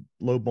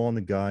lowballing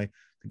the guy.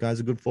 The guy's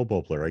a good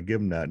football player. I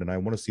give him that, and I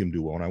want to see him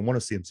do well, and I want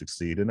to see him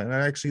succeed. And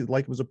I actually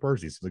like him as a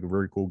person. He's like a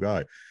very cool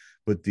guy.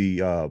 But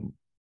you're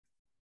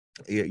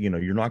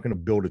not going to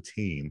build a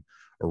team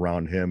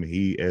around him.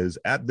 He is,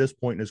 at this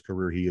point in his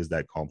career, he is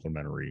that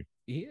complimentary.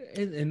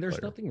 And there's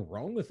player. Nothing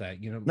wrong with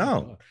that,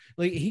 No,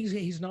 like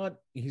he's not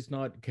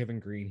Kevin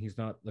Green, he's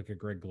not like a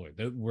Greg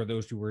Lloyd, where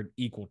those two were an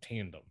equal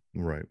tandem,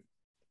 right?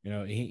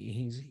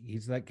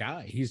 He's that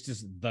guy. He's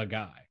just the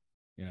guy.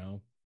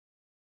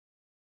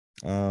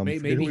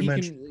 Maybe he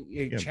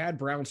can. Chad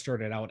Brown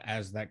started out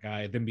as that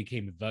guy, then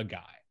became the guy.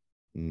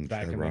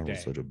 Back Chad in Brown the day,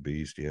 was such a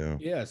beast.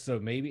 Yeah. So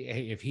maybe,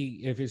 hey,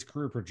 if his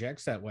career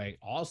projects that way,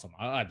 awesome.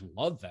 I'd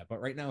love that.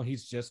 But right now,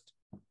 he's just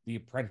the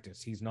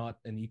apprentice. He's not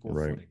an equal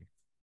footing.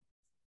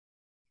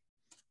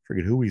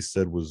 Forget who he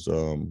said was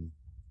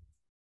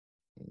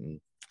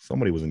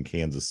somebody was in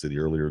Kansas City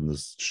earlier in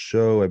this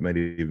show. It might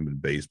have even been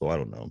baseball. I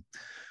don't know.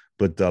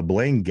 But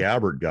Blaine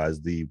Gabbert,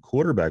 guys, the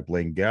quarterback,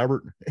 Blaine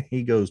Gabbert,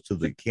 he goes to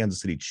the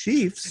Kansas City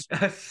Chiefs.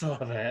 I saw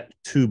that.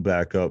 To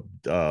back up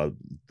the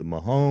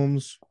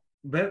Mahomes.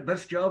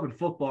 Best job in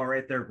football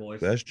right there, boys.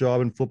 Best job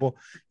in football.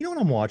 You know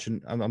what I'm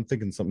watching? I'm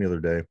thinking something the other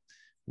day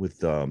with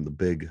the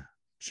big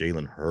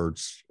Jalen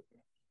Hurts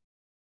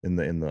in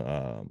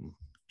the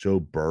Joe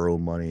Burrow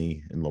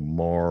money and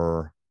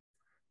Lamar.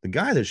 The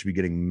guy that should be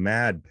getting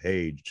mad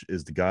paid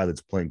is the guy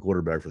that's playing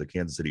quarterback for the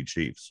Kansas City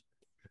Chiefs.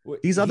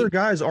 These other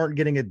guys aren't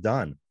getting it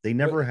done. They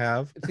never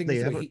have.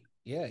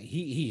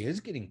 He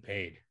is getting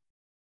paid.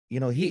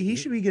 He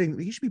should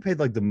be paid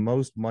like the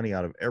most money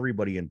out of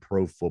everybody in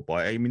pro football.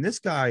 I mean, this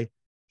guy,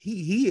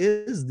 he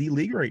is the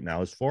league right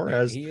now as far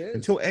as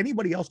until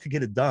anybody else could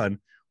get it done,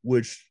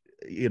 which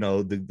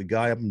the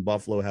guy up in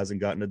Buffalo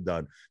hasn't gotten it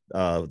done.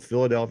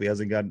 Philadelphia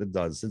hasn't gotten it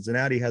done.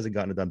 Cincinnati hasn't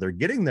gotten it done. They're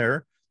getting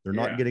there. They're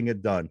not getting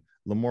it done.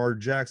 Lamar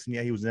Jackson,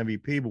 he was an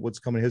MVP, but what's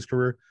coming in his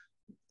career?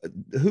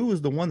 Who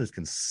is the one that's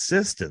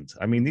consistent?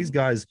 I mean, these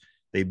guys,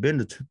 they've been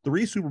to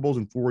 3 Super Bowls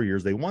in 4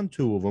 years. They won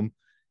 2 of them.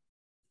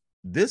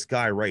 This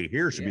guy right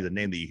here should be the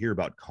name that you hear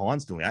about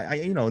constantly.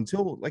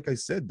 Until, like I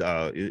said,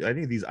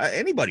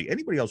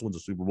 anybody else wins a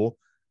Super Bowl,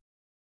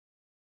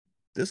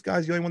 this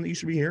guy's the only one that you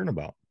should be hearing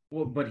about.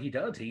 Well, but he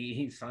does.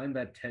 He signed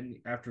that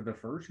 10 after the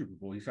first Super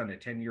Bowl. He signed a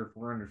 10-year,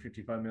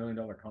 $455 million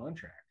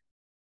contract.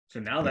 So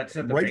now that's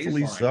at the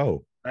rightfully baseline.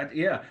 So.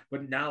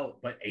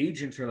 But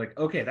agents are like,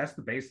 okay, that's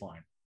the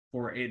baseline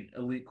for an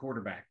elite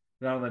quarterback.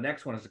 Now the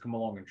next one is to come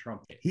along and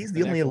trump it. He's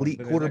the only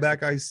elite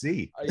quarterback I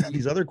see.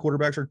 These other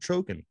quarterbacks are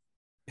choking.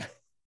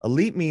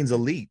 Elite means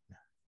elite,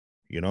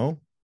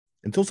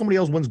 until somebody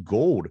else wins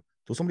gold,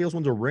 until somebody else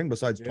wins a ring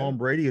besides Tom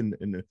Brady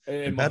and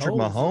Patrick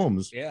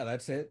Mahomes. Yeah,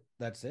 that's it.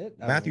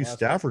 Matthew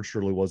Stafford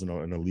surely wasn't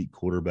an elite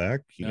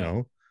quarterback,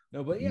 No,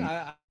 but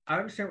I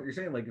understand what you're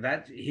saying. Like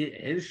that,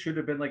 his should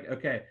have been like,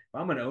 okay, if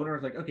I'm an owner,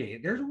 it's like, okay,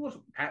 there's almost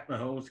Pat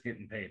Mahomes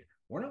getting paid.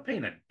 We're not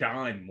paying a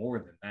dime more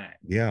than that.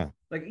 Yeah.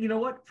 Like, you know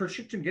what? For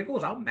shits and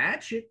giggles, I'll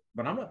match it,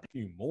 but I'm not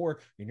paying you more,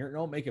 and you're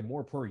not making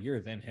more per year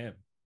than him.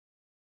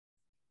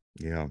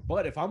 Yeah.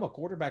 But if I'm a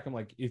quarterback, I'm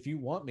like, if you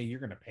want me, you're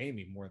going to pay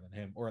me more than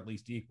him, or at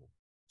least equal.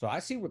 So I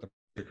see where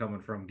they're coming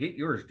from. Get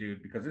yours,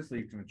 dude, because this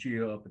league's going to chew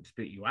you up and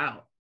spit you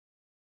out.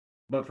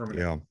 But from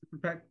a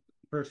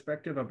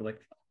perspective, I'd be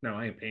like, no,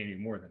 I ain't paying you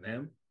more than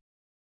him.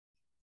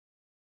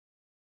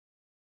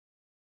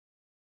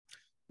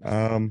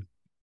 I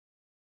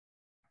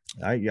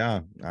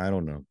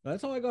don't know.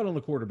 That's all I got on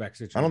the quarterback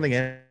situation. I don't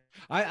think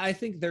I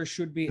think there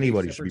should be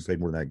anybody should be paid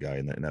more than that guy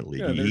in that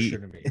league. No, there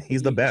shouldn't be.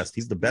 He's the best.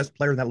 He's the best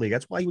player in that league.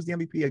 That's why he was the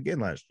MVP again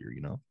last year.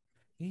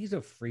 He's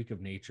a freak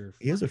of nature.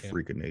 He is a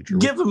freak of nature.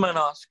 Give him an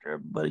Oscar,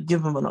 buddy.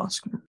 Give him an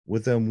Oscar.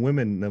 With them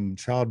women, them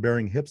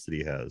childbearing hips that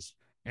he has.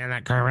 And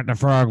that Kermit the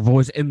Frog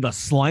voice and the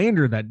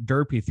slander that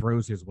Derpy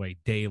throws his way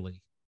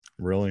daily.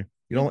 Really?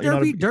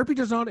 Derpy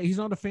does not. He's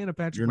not a fan of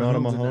Patrick. You're not a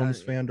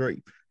Mahomes fan,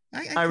 Derpy.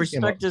 I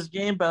respect his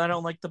game, but I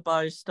don't like the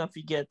biased stuff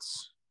he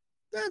gets.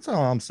 That's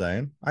all I'm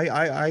saying.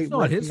 It's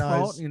not his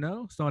fault,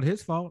 It's not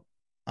his fault.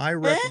 I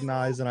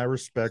recognize and I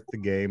respect the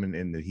game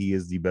and that he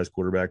is the best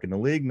quarterback in the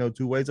league. No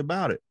 2 ways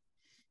about it.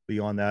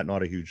 Beyond that,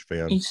 not a huge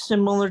fan. He's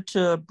similar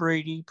to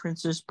Brady,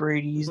 Princess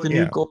Brady. He's the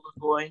Yeah. new golden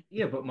boy.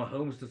 Yeah, but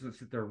Mahomes doesn't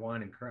sit there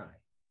whine and cry.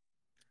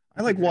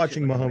 I like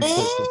watching Mahomes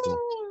play football.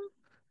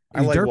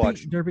 I like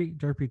watching. Derpy.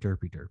 But I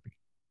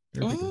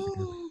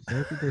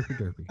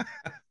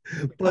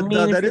mean,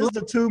 if that you is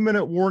the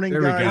 2-minute warning,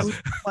 There we guys. go.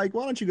 Like,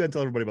 why don't you go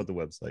tell everybody about the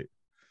website?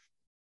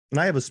 And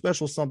I have a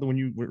special something when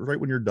you're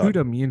done.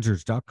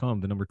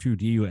 TwoDumbYinzers.com, the number 2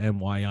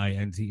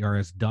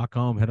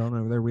 DUMYINZERS.com. Head on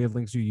over there. We have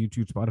links to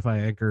YouTube,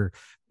 Spotify, Anchor,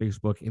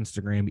 Facebook,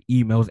 Instagram,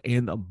 emails,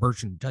 and the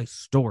merchandise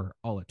store,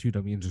 all at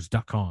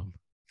TwoDumbYinzers.com.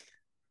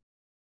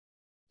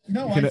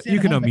 No, You I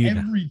said can hub unmute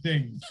now.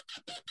 everything.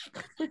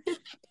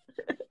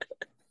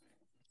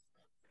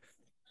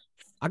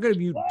 I gotta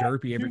mute What?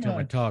 Derpy every Too time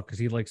I much. talk because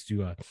he likes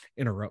to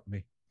interrupt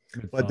me.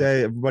 But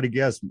everybody,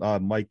 guess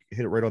Mike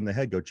hit it right on the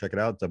head. Go check it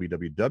out,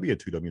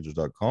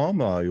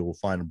 www.2wusers.com. You'll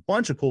find a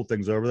bunch of cool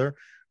things over there.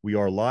 We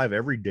are live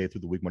every day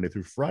through the week, Monday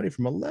through Friday,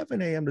 from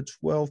 11 a.m. to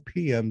 12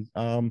 p.m.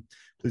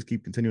 Please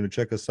keep continuing to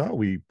check us out.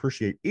 We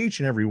appreciate each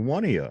and every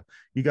one of you.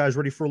 You guys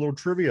ready for a little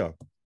trivia?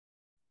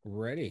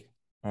 Ready.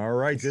 All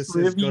right, this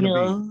is going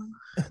to be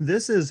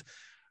this is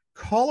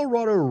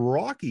Colorado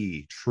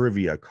Rocky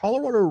trivia.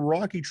 Colorado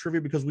Rocky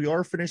trivia, because we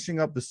are finishing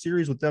up the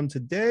series with them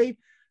today.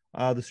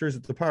 The series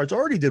that the Pirates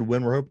already did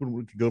win. We're hoping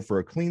we could go for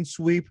a clean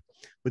sweep.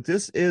 But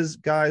this is,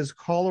 guys,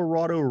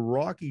 Colorado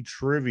Rocky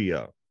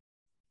trivia.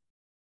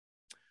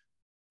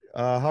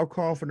 How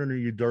confident are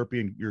you,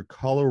 Derpy, in your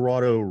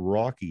Colorado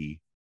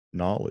Rocky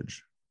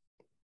knowledge?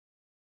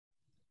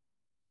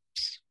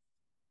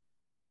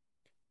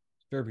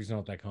 Derpy's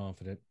not that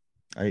confident.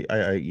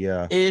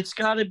 Yeah. It's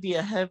got to be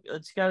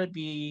it's got to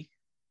be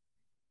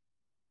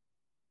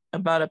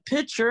about a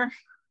pitcher,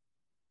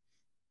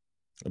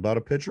 About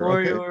a pitcher? or,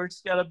 Okay. or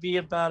it's got to be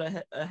about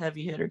a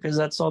heavy hitter, because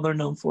that's all they're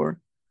known for.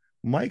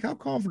 Mike, how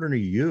confident are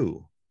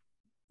you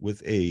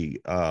with a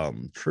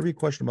trivia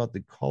question about the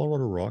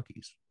Colorado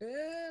Rockies?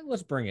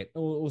 Let's bring it.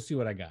 We'll see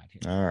what I got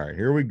here. All right,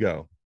 here we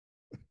go.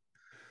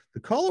 The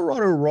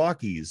Colorado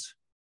Rockies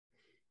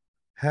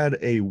had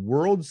a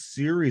World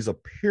Series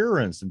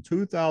appearance in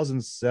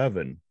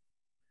 2007.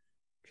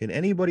 Can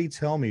anybody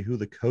tell me who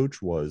the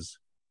coach was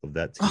of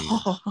that team?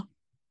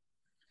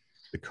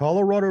 The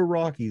Colorado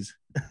Rockies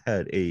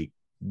had a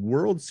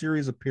World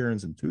Series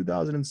appearance in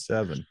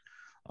 2007.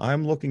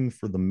 I'm looking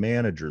for the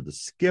manager, the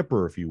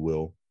skipper, if you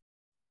will,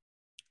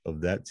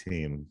 of that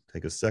team.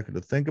 Take a second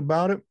to think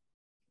about it.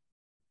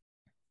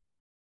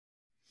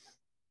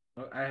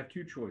 I have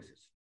two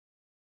choices,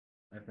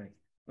 I think.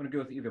 I'm going to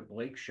go with either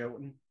Blake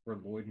Shelton or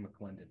Lloyd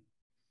McClendon.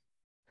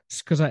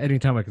 Just because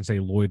anytime I can say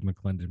Lloyd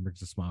McClendon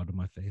brings a smile to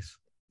my face.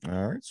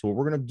 All right, so what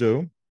we're going to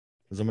do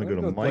is I'm going to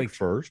go to Mike Blake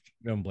first.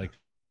 Going Blake.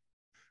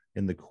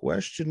 And the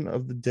question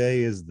of the day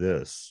is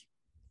this.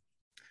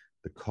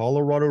 The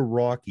Colorado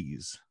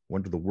Rockies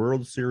went to the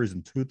World Series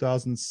in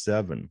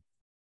 2007.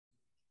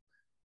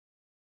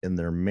 And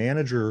their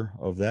manager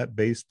of that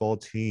baseball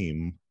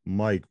team,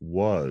 Mike,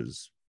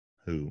 was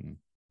whom?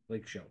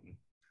 Blake Shelton.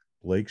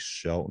 Blake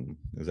Shelton.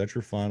 Is that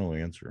your final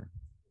answer?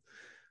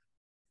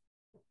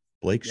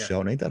 Blake Yes.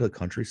 Shelton. Ain't that a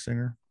country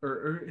singer?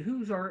 Or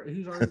who's our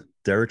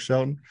Derek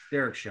Shelton?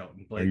 Derek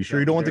Shelton. Are you sure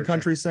you don't want the Derek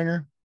country Shelton.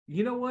 singer?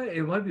 You know what?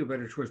 It might be a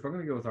better choice, but I'm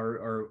going to go with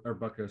our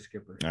Bucko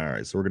skipper. All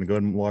right, so we're going to go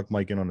ahead and lock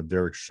Mike in on a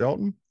Derek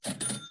Shelton.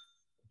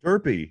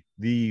 Derpy,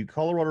 the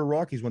Colorado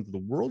Rockies went to the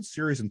World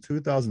Series in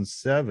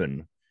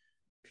 2007.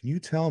 Can you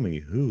tell me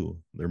who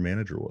their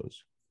manager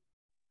was?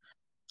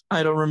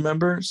 I don't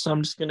remember, so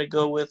I'm just gonna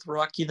go with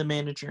Rocky the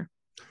manager.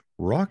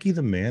 Rocky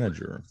the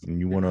manager.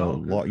 And you want call,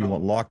 good you call.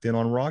 want locked in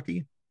on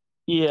Rocky?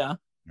 Yeah.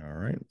 All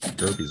right.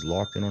 Derpy's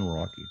locked in on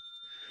Rocky.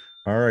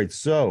 All right,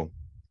 so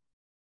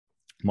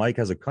Mike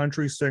has a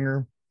country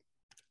singer.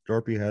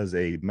 Derpy has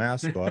a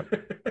mascot.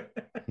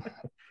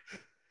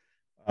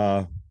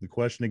 The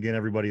question again,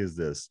 everybody, is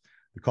this.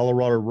 The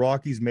Colorado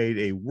Rockies made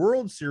a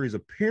World Series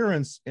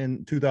appearance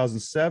in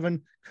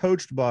 2007,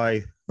 coached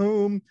by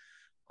whom?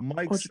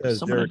 Mike says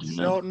somebody Derek do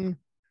know. Shelton.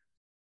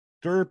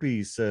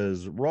 Derpy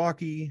says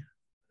Rocky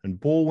and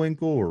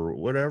Bullwinkle or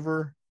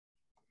whatever.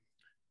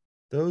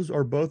 Those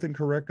are both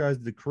incorrect, guys.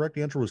 The correct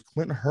answer was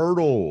Clint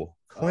Hurdle.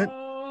 Clint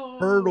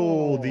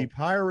Hurdle, the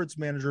Pirates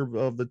manager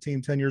of the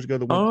team 10 years ago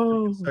that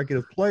won three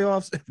consecutive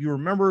playoffs. If you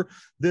remember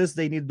this,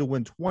 they needed to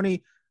win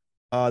 20.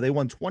 They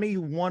won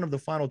 21 of the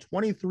final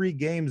 23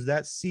 games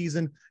that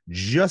season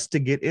just to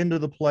get into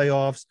the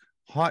playoffs.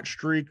 Hot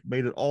streak,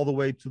 made it all the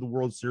way to the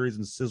World Series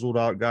and sizzled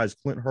out. Guys,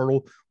 Clint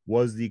Hurdle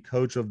was the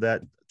coach of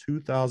that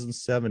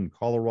 2007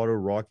 Colorado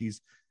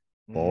Rockies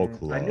ball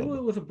club. I knew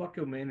it was a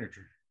Bucko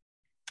manager.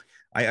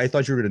 I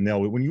thought you were going to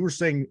nail it. When you were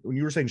saying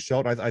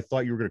Shelton, I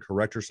thought you were going to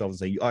correct yourself and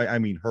say, I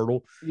mean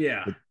Hurdle.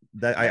 Yeah. But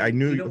that I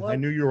knew You know what? I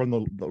knew you were on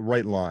the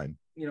right line.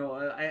 You know,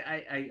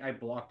 I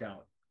blocked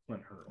out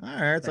Clint Hurdle. All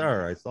right, it's Thank all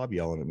you. right. Stop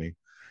yelling at me.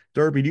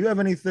 Derpy, do you have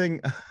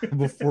anything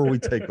before we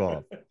take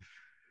off?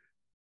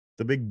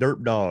 The big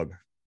derp dog.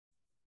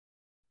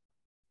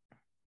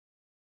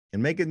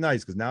 And make it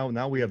nice, because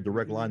now we have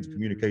direct lines of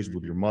communication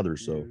with your mother.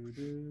 So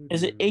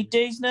Is it 8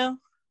 days now?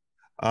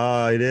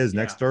 it is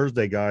next Yeah.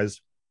 Thursday,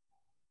 guys.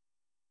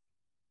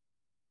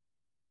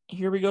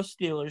 Here we go,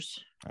 Steelers.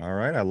 All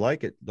right, I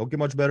like it. Don't get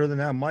much better than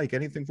that, Mike.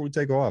 Anything before we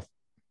take off?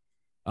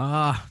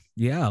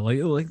 Yeah,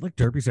 like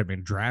Derby said,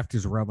 man, draft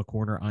is around the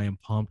corner. I am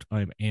pumped.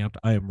 I am amped.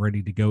 I am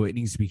ready to go. It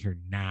needs to be here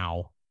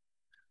now.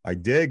 I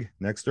dig.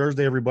 Next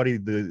Thursday, everybody,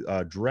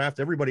 the draft.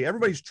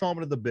 Everybody's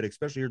chomping at the bit,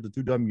 especially here at the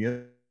Two Dumb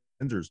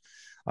Yinzers.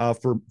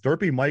 For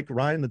Derpy, Mike,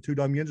 Ryan, the Two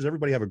Dumb Yinzers,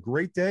 everybody have a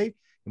great day,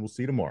 and we'll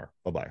see you tomorrow.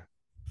 Bye-bye.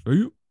 See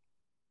you.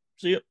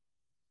 See you.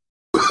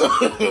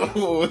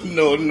 Oh,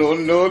 no, no,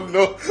 no,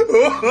 no.